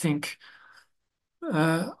ago, I think,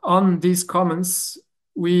 on these commons,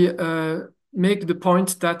 we make the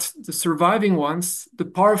point that the surviving ones, the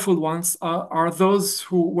powerful ones, are those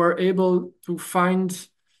who were able to find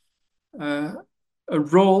a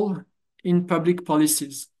role in public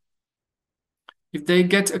policies. If they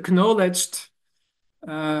get acknowledged,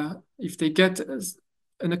 if they get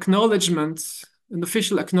an acknowledgement, an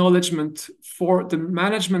official acknowledgement for the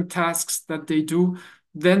management tasks that they do,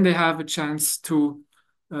 then they have a chance to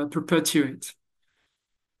perpetuate.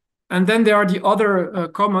 And then there are the other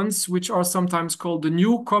commons, which are sometimes called the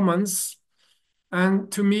new commons. And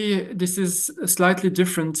to me, this is slightly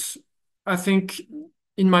different. I think,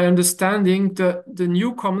 in my understanding, the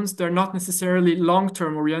new commons, they're not necessarily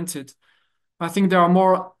long-term oriented. I think there are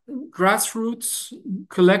more grassroots,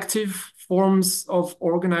 collective forms of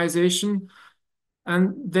organization,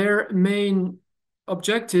 and their main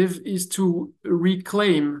objective is to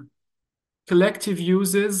reclaim collective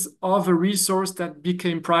uses of a resource that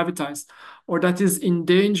became privatized or that is in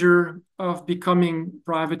danger of becoming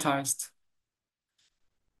privatized.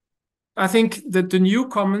 I think that the new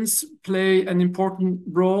commons play an important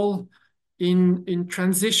role in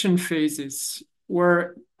transition phases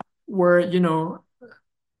where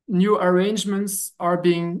new arrangements are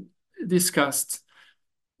being discussed.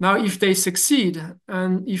 Now, if they succeed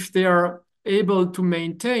and if they are able to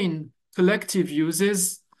maintain collective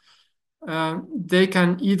uses, they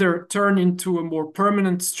can either turn into a more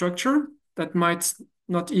permanent structure that might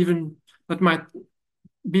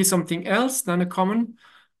be something else than a common,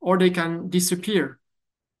 or they can disappear.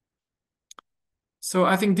 So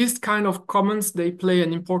I think this kind of commons, they play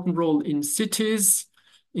an important role in cities,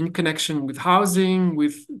 in connection with housing,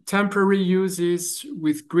 with temporary uses,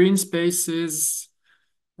 with green spaces,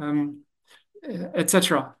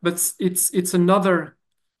 etc. But it's another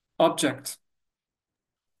object.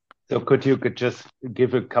 So could you just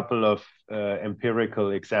give a couple of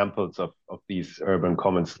empirical examples of these urban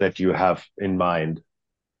commons that you have in mind?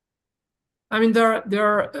 I mean, there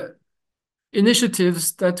are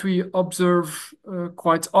initiatives that we observe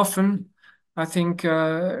quite often. I think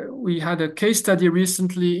we had a case study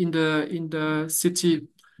recently in the city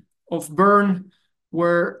of Bern,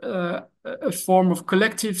 where a form of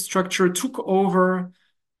collective structure took over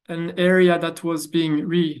an area that was being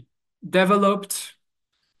redeveloped,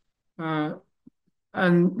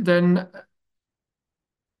 and then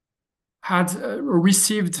had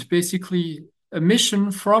received basically a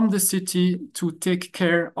mission from the city to take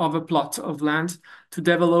care of a plot of land to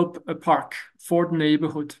develop a park for the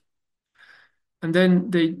neighborhood. And then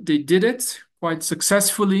they did it quite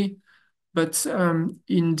successfully, but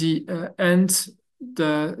in the end,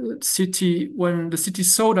 when the city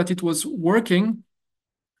saw that it was working,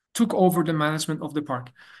 took over the management of the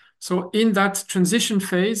park. So in that transition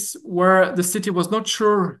phase, where the city was not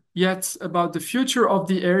sure yet about the future of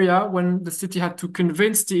the area, when the city had to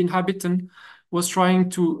convince the inhabitant, was trying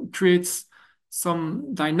to create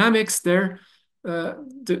some dynamics there,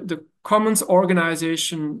 the commons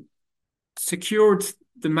organization secured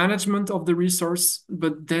the management of the resource,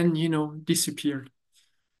 but then, disappeared.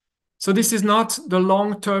 So this is not the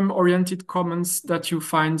long-term oriented commons that you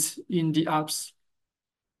find in the Alps.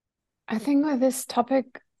 I think with this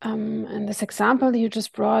topic and this example you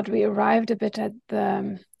just brought, we arrived a bit at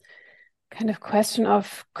the kind of question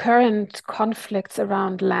of current conflicts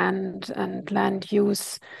around land and land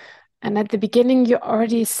use. And at the beginning, you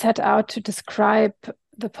already set out to describe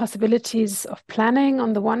the possibilities of planning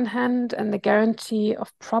on the one hand and the guarantee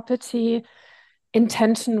of property in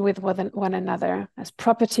tension with one another, as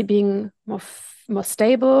property being more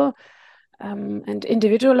stable and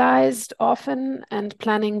individualized often, and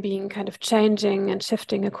planning being kind of changing and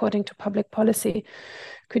shifting according to public policy.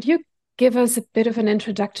 Could you give us a bit of an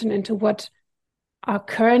introduction into what are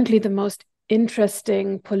currently the most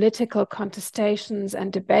interesting political contestations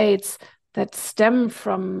and debates that stem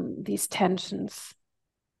from these tensions?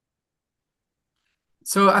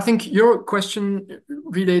 So I think your question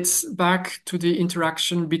relates back to the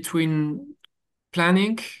interaction between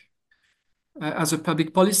planning as a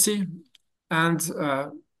public policy and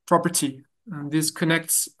property. And this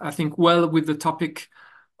connects, I think, well with the topic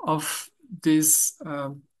of this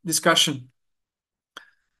discussion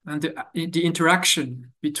and the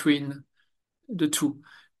interaction between the two.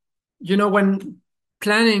 When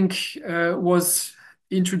planning was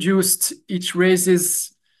introduced, it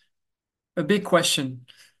raises a big question,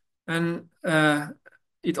 and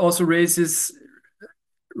it also raised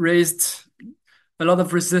a lot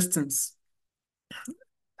of resistance.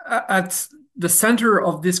 At the center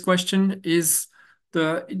of this question is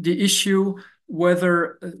the issue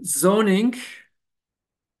whether zoning,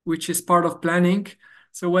 which is part of planning,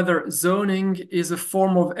 so whether zoning is a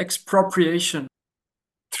form of expropriation.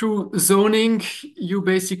 Through zoning, you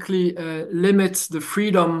basically limit the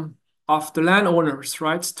freedom of the landowners,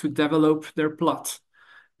 right, to develop their plot.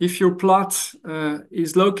 If your plot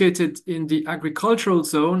is located in the agricultural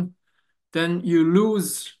zone, then you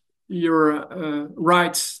lose your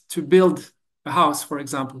right to build a house, for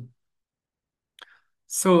example.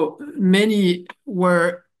 So many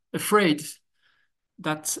were afraid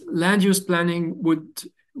that land use planning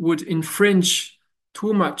would infringe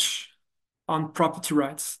too much on property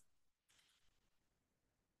rights.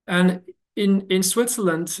 And in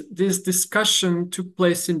Switzerland, this discussion took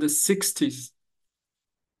place in the 60s.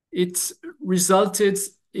 It resulted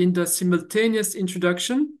in the simultaneous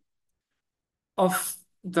introduction of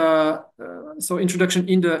introduction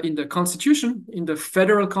in the constitution, in the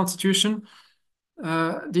federal constitution,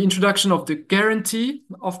 the introduction of the guarantee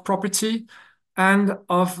of property and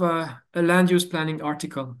of a land use planning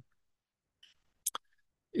article.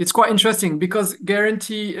 It's quite interesting because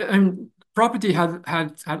property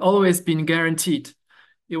had always been guaranteed.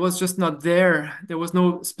 It was just not there. There was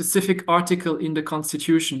no specific article in the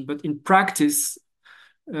constitution, but in practice,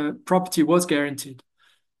 property was guaranteed.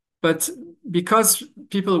 But because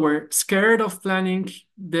people were scared of planning,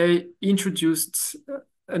 they introduced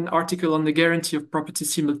an article on the guarantee of property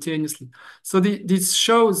simultaneously. So this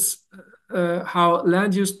shows how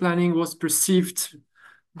land use planning was perceived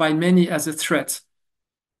by many as a threat.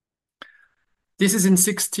 This is in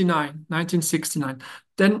 1969.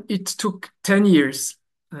 Then it took 10 years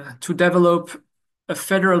to develop a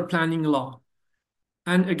federal planning law.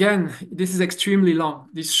 And again, this is extremely long.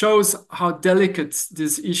 This shows how delicate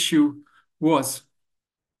this issue was.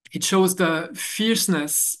 It shows the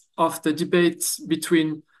fierceness of the debate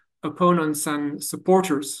between opponents and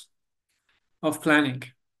supporters of planning.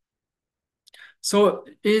 So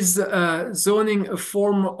is zoning a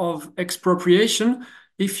form of expropriation?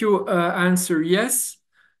 If you answer yes,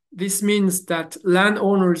 this means that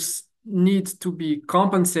landowners need to be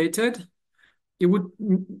compensated. It would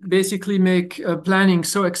basically make planning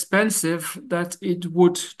so expensive that it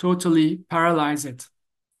would totally paralyze it.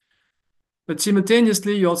 But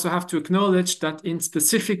simultaneously, you also have to acknowledge that in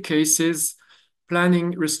specific cases,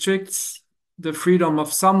 planning restricts the freedom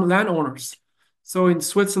of some landowners. So in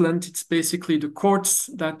Switzerland, it's basically the courts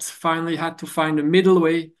that finally had to find a middle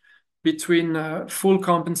way between full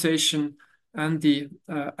compensation and the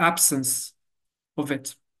absence of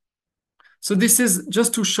it. So this is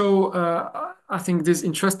just to show, I think, this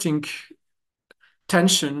interesting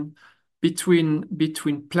tension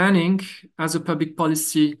between planning as a public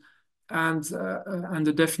policy and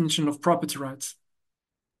the definition of property rights.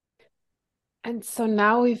 And so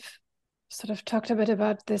now we've sort of talked a bit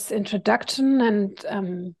about this introduction and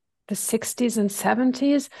the 60s and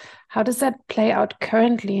 70s. How does that play out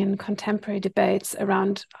currently in contemporary debates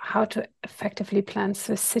around how to effectively plan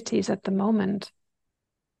Swiss cities at the moment?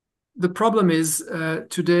 The problem is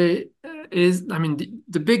today is, I mean,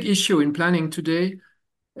 the big issue in planning today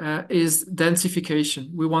is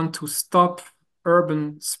densification. We want to stop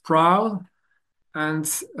urban sprawl and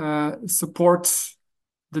support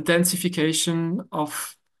the densification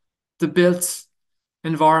of the built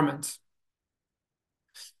environment.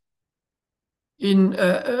 In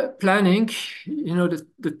planning, you know,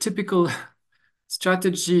 the typical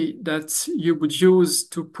strategy that you would use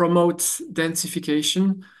to promote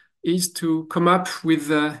densification is to come up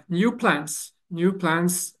with new plans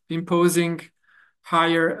imposing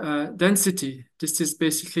higher density. This is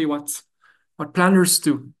basically what planners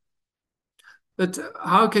do. But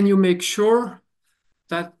how can you make sure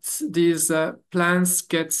that these plans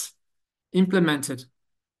get implemented?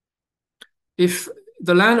 If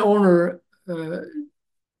the landowner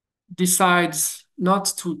decides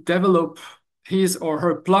not to develop his or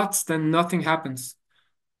her plots, then nothing happens.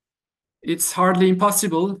 It's hardly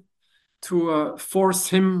impossible to force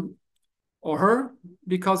him or her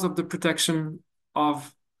because of the protection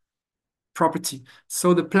of property.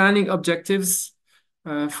 So the planning objectives,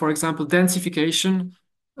 for example, densification,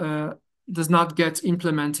 does not get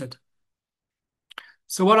implemented.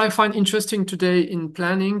 So what I find interesting today in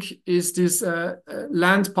planning is this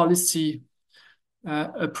land policy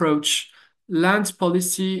approach. Land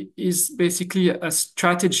policy is basically a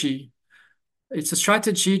strategy. It's a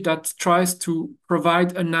strategy that tries to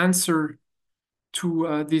provide an answer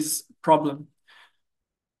to this problem.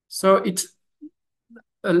 So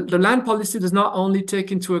the land policy does not only take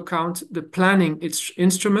into account the planning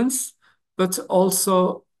instruments, but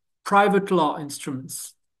also private law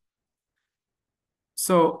instruments.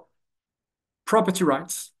 So property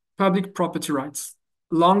rights, public property rights,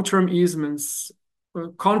 long-term easements,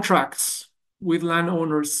 contracts with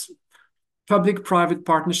landowners, public-private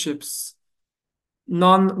partnerships,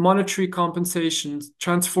 non-monetary compensations,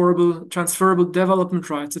 transferable development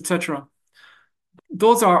rights, etc.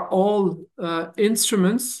 Those are all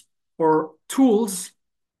instruments or tools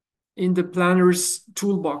in the planner's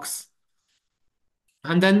toolbox.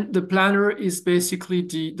 And then the planner is basically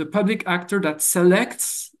the public actor that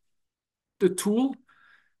selects the tool,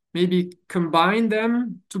 maybe combine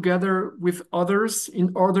them together with others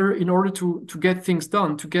in order to get things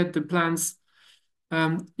done, to get the plans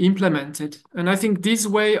implemented. And I think this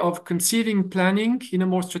way of conceiving planning in a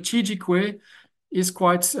more strategic way is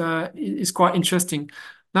quite interesting.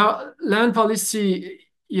 Now, land policy,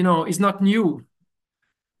 you know, is not new.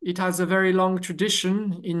 It has a very long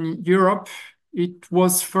tradition in Europe. It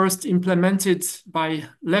was first implemented by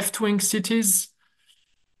left-wing cities.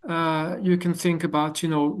 You can think about, you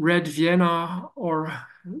know, Red Vienna or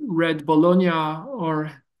Red Bologna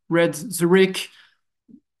or Red Zurich.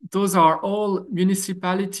 Those are all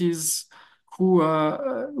municipalities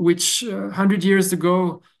which 100 years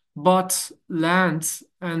ago bought land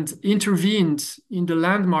and intervened in the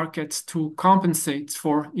land market to compensate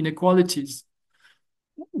for inequalities.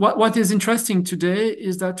 What is interesting today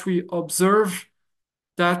is that we observe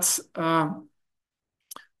that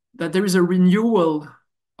there is a renewal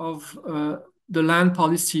of the land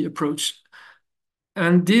policy approach.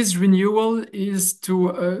 And this renewal is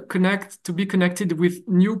to be connected with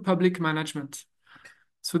new public management.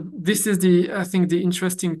 So this is I think the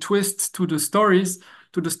interesting twist to the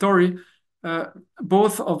story.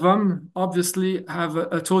 both of them obviously have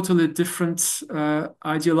a totally different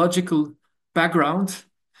ideological background.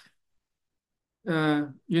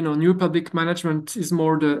 New public management is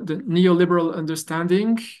more the neoliberal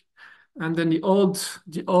understanding, and then the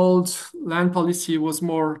old land policy was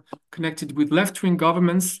more connected with left-wing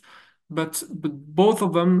governments, but both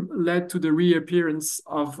of them led to the reappearance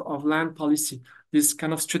of land policy, this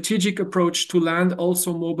kind of strategic approach to land,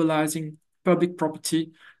 also mobilizing public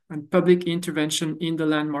property and public intervention in the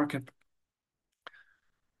land market.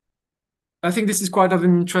 I think this is quite an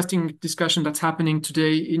interesting discussion that's happening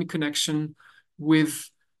today in connection with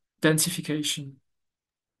densification.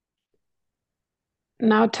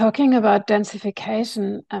 Now, talking about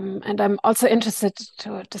densification, and I'm also interested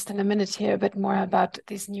to just in a minute hear a bit more about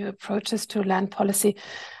these new approaches to land policy.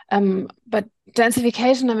 But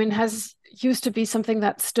densification, I mean, has used to be something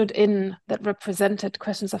that that represented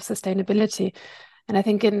questions of sustainability. And I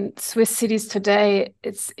think in Swiss cities today,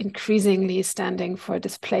 it's increasingly standing for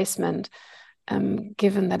displacement,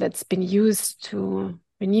 given that it's been used to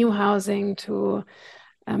renew housing, to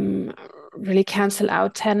really cancel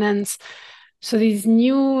out tenants. So these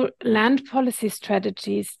new land policy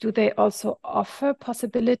strategies, do they also offer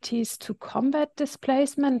possibilities to combat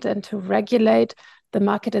displacement and to regulate the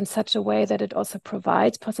market in such a way that it also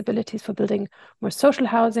provides possibilities for building more social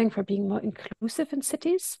housing, for being more inclusive in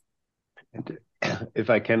cities? And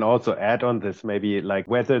if I can also add on this, maybe like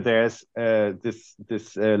whether there's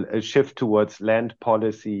this a shift towards land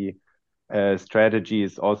policy strategy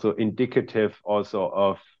is also indicative also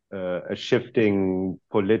of a shifting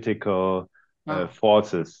political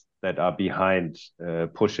forces that are behind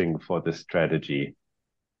pushing for this strategy.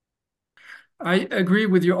 I agree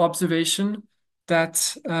with your observation that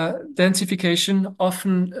densification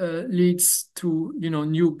often leads to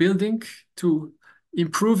new building, to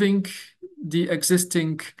improving the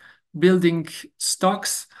existing building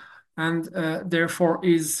stocks, and therefore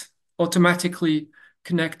is automatically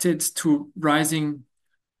connected to rising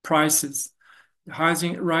prices,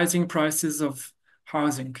 rising prices of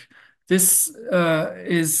housing. This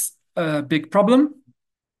is a big problem,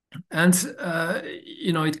 and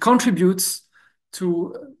it contributes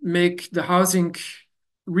to make the housing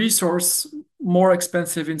resource more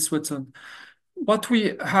expensive in Switzerland. What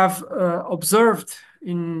we have observed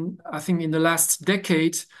I think in the last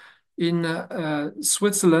decade in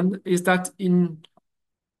Switzerland is that in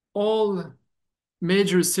all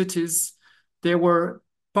major cities there were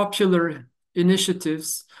popular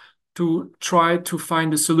initiatives to try to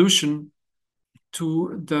find a solution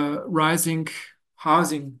to the rising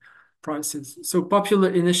housing prices. So popular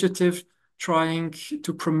initiative trying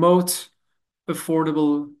to promote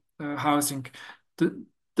affordable housing.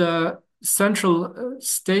 The central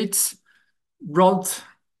states brought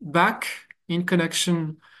back in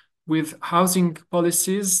connection with housing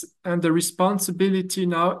policies, and the responsibility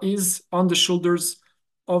now is on the shoulders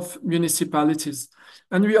of municipalities.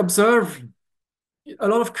 And we observe a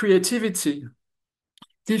lot of creativity,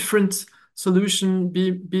 different solutions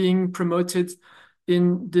being promoted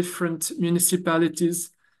in different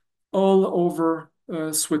municipalities all over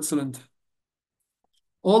Switzerland.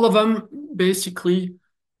 All of them basically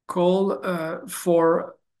call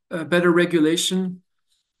for a better regulation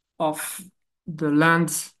of the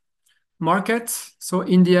land market. So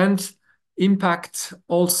in the end, impact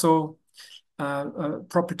also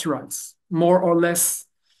property rights, more or less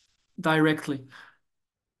directly.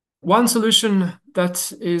 One solution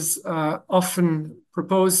that is often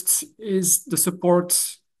proposed is the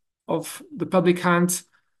support of the public hand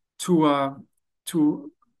to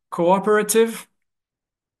cooperative,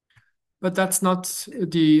 but that's not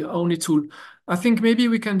the only tool. I think maybe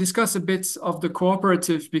we can discuss a bit of the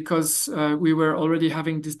cooperative, because we were already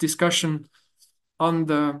having this discussion on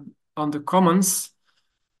the commons.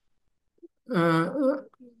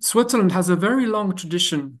 Switzerland has a very long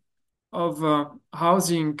tradition of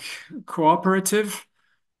housing cooperative.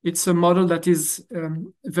 It's a model that is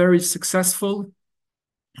very successful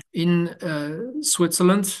in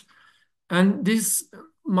Switzerland. And this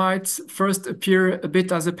might first appear a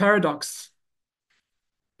bit as a paradox,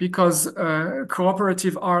 because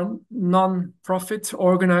cooperative are non-profit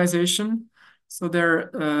organization. So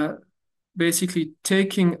they're basically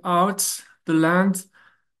taking out the land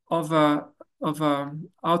of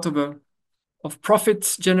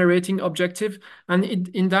profit generating objective, and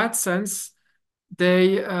in that sense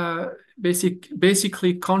they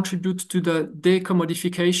basically contribute to the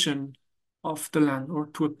decommodification of the land, or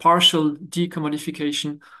to a partial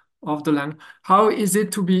decommodification of the land. How is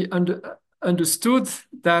it to be understood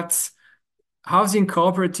that housing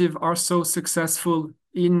cooperative are so successful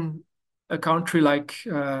in a country like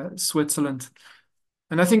Switzerland.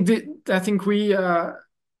 And I think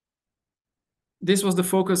this was the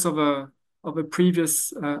focus of a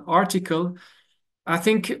previous article. I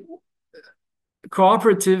think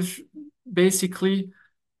cooperative basically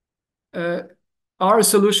are a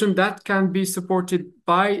solution that can be supported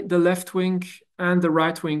by the left-wing and the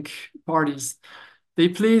right-wing parties. They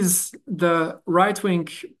please the right-wing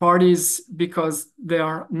parties because they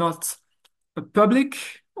are not a public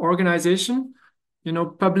organization. You know,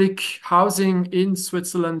 public housing in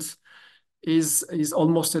Switzerland is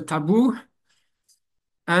almost a taboo.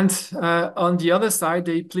 And on the other side,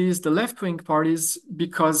 they please the left-wing parties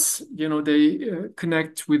because, you know, they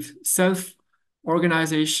connect with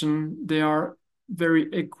self-organization. They are very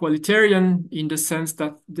egalitarian in the sense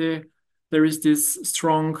that there is this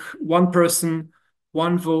strong one person,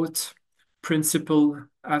 one vote principle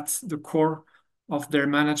at the core of their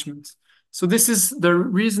management. So this is the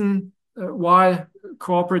reason why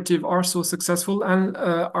cooperative are so successful and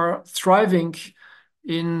are thriving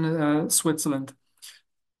in Switzerland.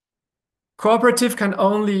 Cooperative can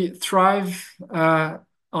only thrive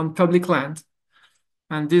on public land.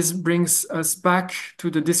 And this brings us back to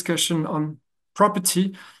the discussion on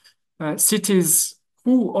property. Cities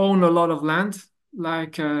who own a lot of land,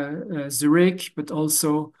 like Zurich, but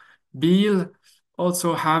also Biel,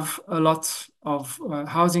 also have a lot of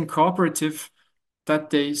housing cooperative that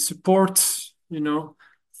they support, you know,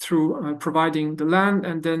 through providing the land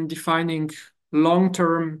and then defining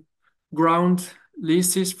long-term ground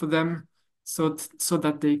leases for them so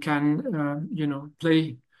that they can, you know,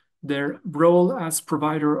 play their role as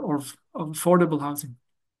provider of affordable housing.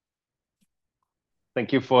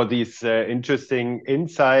 Thank you for these interesting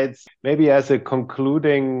insights. Maybe as a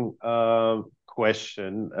concluding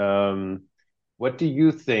question, what do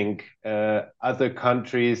you think other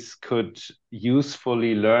countries could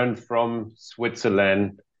usefully learn from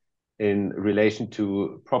Switzerland in relation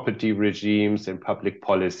to property regimes and public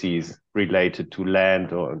policies related to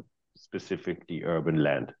land or specifically urban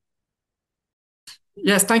land?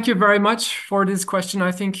 Yes, thank you very much for this question.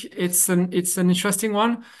 I think it's an interesting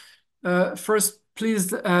one. First,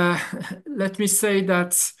 please let me say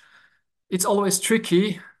that it's always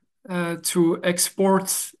tricky to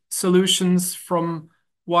export solutions from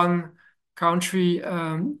one country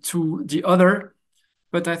to the other,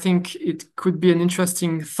 but I think it could be an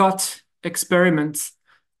interesting thought experiment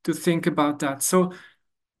to think about that. So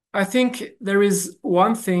I think there is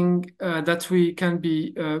one thing that we can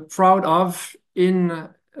be proud of in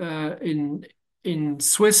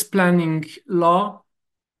Swiss planning law.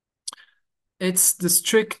 It's the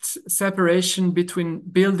strict separation between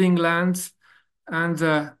building land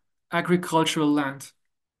and agricultural land.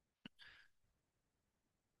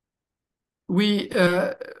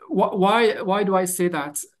 Why do I say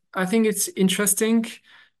that? I think it's interesting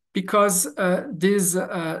because this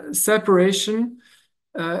separation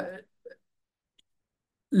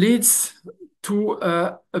leads to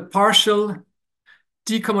a partial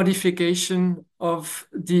decommodification of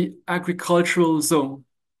the agricultural zone.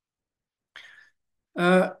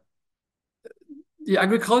 The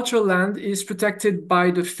agricultural land is protected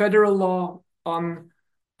by the federal law on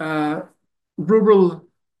rural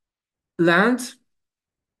land.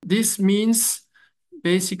 This means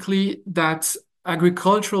basically that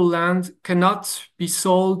agricultural land cannot be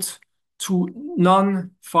sold to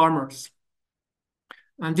non-farmers.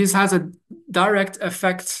 And this has a direct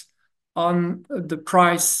effect on the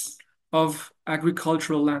price of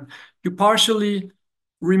agricultural land. You partially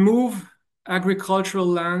remove agricultural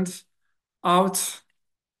land out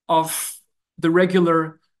of the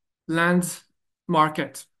regular land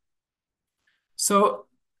market. So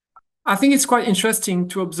I think it's quite interesting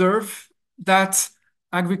to observe that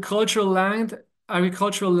agricultural land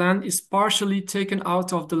is partially taken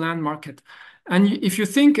out of the land market. And if you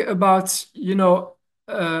think about, you know,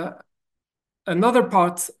 another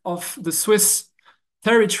part of the Swiss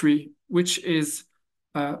territory, which is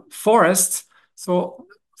forest. So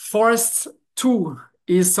forest too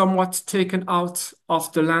is somewhat taken out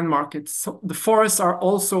of the land market. So the forests are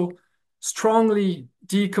also strongly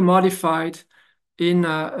decommodified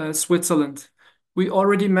in Switzerland. We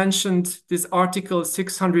already mentioned this Article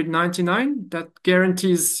 699 that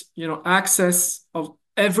guarantees, you know, access of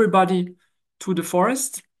everybody to the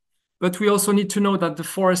forest. But we also need to know that the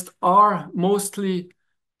forests are mostly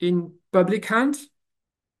in public hand.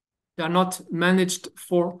 They are not managed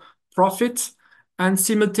for profit. And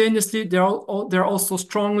simultaneously, they're also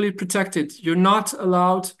strongly protected. You're not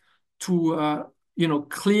allowed to, you know,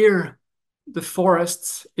 clear the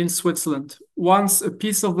forests in Switzerland. Once a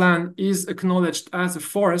piece of land is acknowledged as a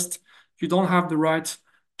forest, you don't have the right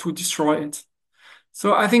to destroy it.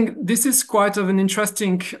 So I think this is quite of an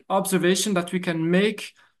interesting observation that we can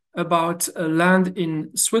make about land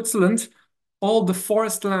in Switzerland. All the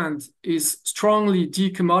forest land is strongly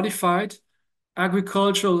decommodified.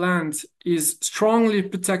 Agricultural land is strongly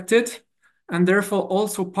protected and therefore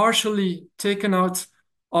also partially taken out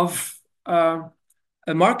of a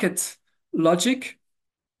market logic.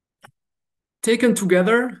 Taken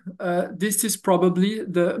together, this is probably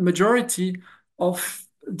the majority of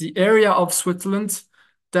the area of Switzerland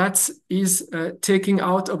that is taking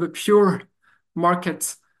out of a pure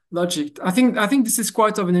market logic. I think this is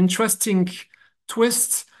quite of an interesting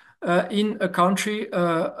twist in a country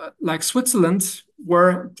like Switzerland,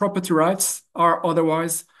 where property rights are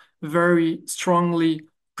otherwise very strongly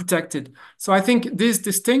protected. So I think this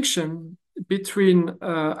distinction between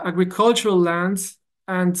agricultural land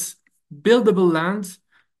and buildable land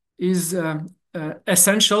is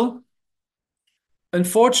essential.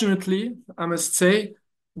 Unfortunately, I must say,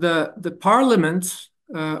 the parliament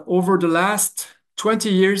over the last 20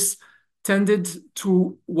 years tended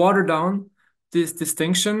to water down this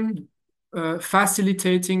distinction,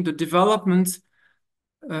 facilitating the development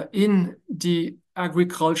in the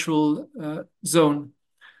agricultural zone.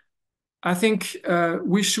 I think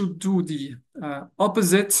we should do the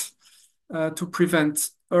opposite to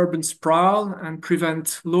prevent urban sprawl and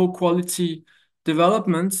prevent low quality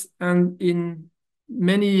development. And in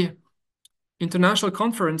many international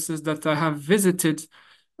conferences that I have visited,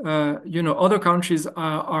 other countries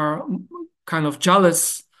are kind of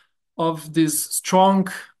jealous of this strong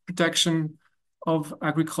protection of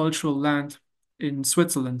agricultural land in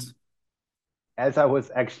Switzerland. As I was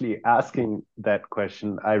actually asking that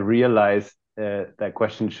question, I realized that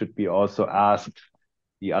question should be also asked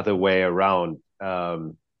the other way around.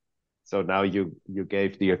 So now you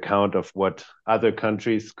gave the account of what other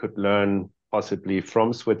countries could learn possibly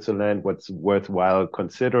from Switzerland, what's worthwhile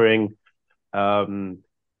considering.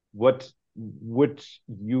 What would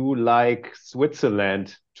you like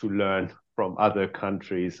Switzerland to learn from other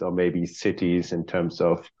countries or maybe cities in terms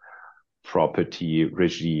of property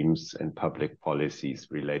regimes and public policies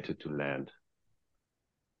related to land?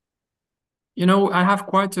 I have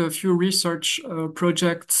quite a few research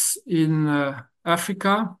projects in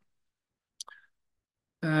Africa,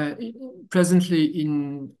 presently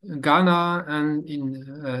in Ghana and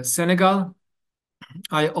in Senegal.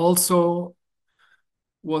 I also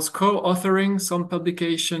was co-authoring some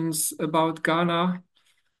publications about Ghana,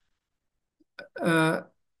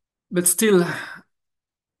 but still,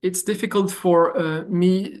 it's difficult for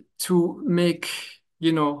me to make,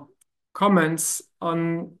 comments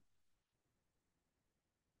on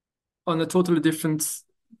a totally different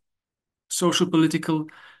social political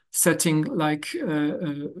setting like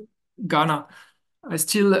Ghana. I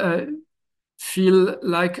still feel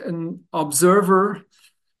like an observer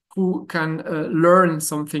who can learn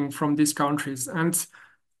something from these countries. And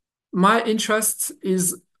my interest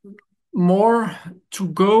is more to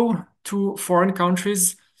go to foreign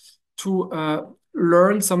countries to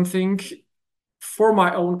learn something for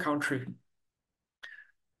my own country.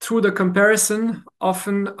 Through the comparison,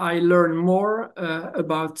 often I learn more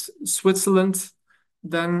about Switzerland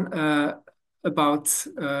than about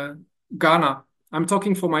Ghana. I'm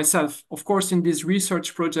talking for myself. Of course, in these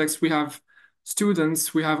research projects, we have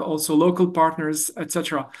students, we have also local partners,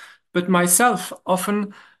 etc. But myself,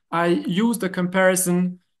 often I use the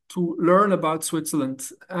comparison to learn about Switzerland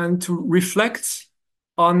and to reflect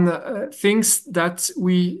on things that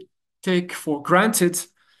we take for granted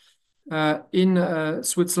in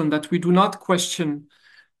Switzerland, that we do not question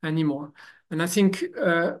anymore. And I think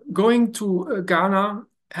going to Ghana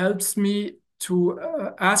helps me to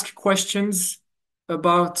ask questions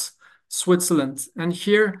about Switzerland. And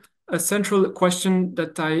here, a central question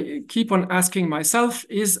that I keep on asking myself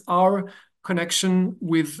is our connection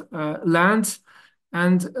with land,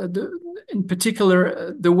 and in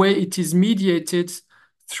particular, the way it is mediated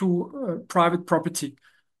through private property.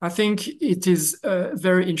 I think it is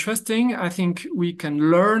very interesting. I think we can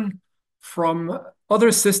learn from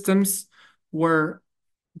other systems where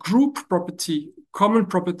group property, common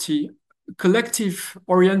property,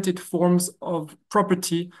 collective-oriented forms of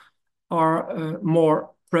property are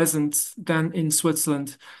more present than in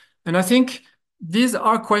Switzerland. And I think these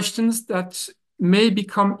are questions that may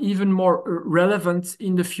become even more relevant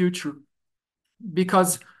in the future.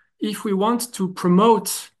 Because if we want to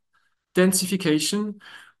promote densification,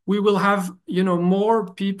 we will have,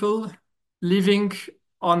 more people living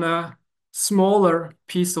on a smaller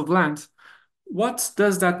piece of land. What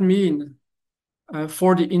does that mean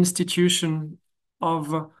for the institution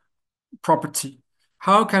of property?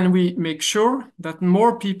 how can we make sure that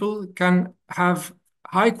more people can have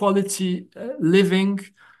high quality living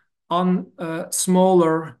on a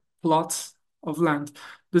smaller plot of land?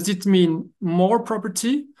 Does it mean more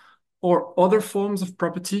property or other forms of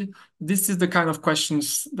property? This is the kind of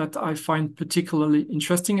questions that I find particularly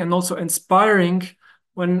interesting and also inspiring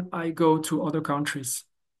when I go to other countries.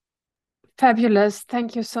 Fabulous.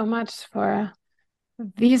 Thank you so much for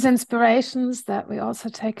these inspirations that we also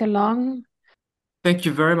take along. Thank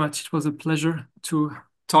you very much. It was a pleasure to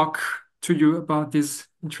talk to you about these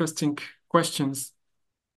interesting questions.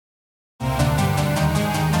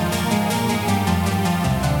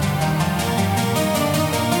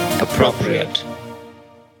 Appropriate.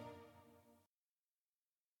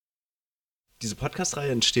 Diese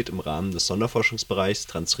Podcast-Reihe entsteht im Rahmen des Sonderforschungsbereichs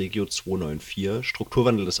Transregio 294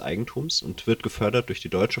 Strukturwandel des Eigentums und wird gefördert durch die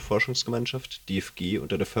Deutsche Forschungsgemeinschaft DFG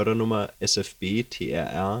unter der Fördernummer SFB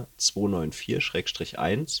TRR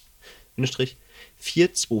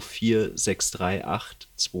 294-1-4244638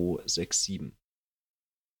 267.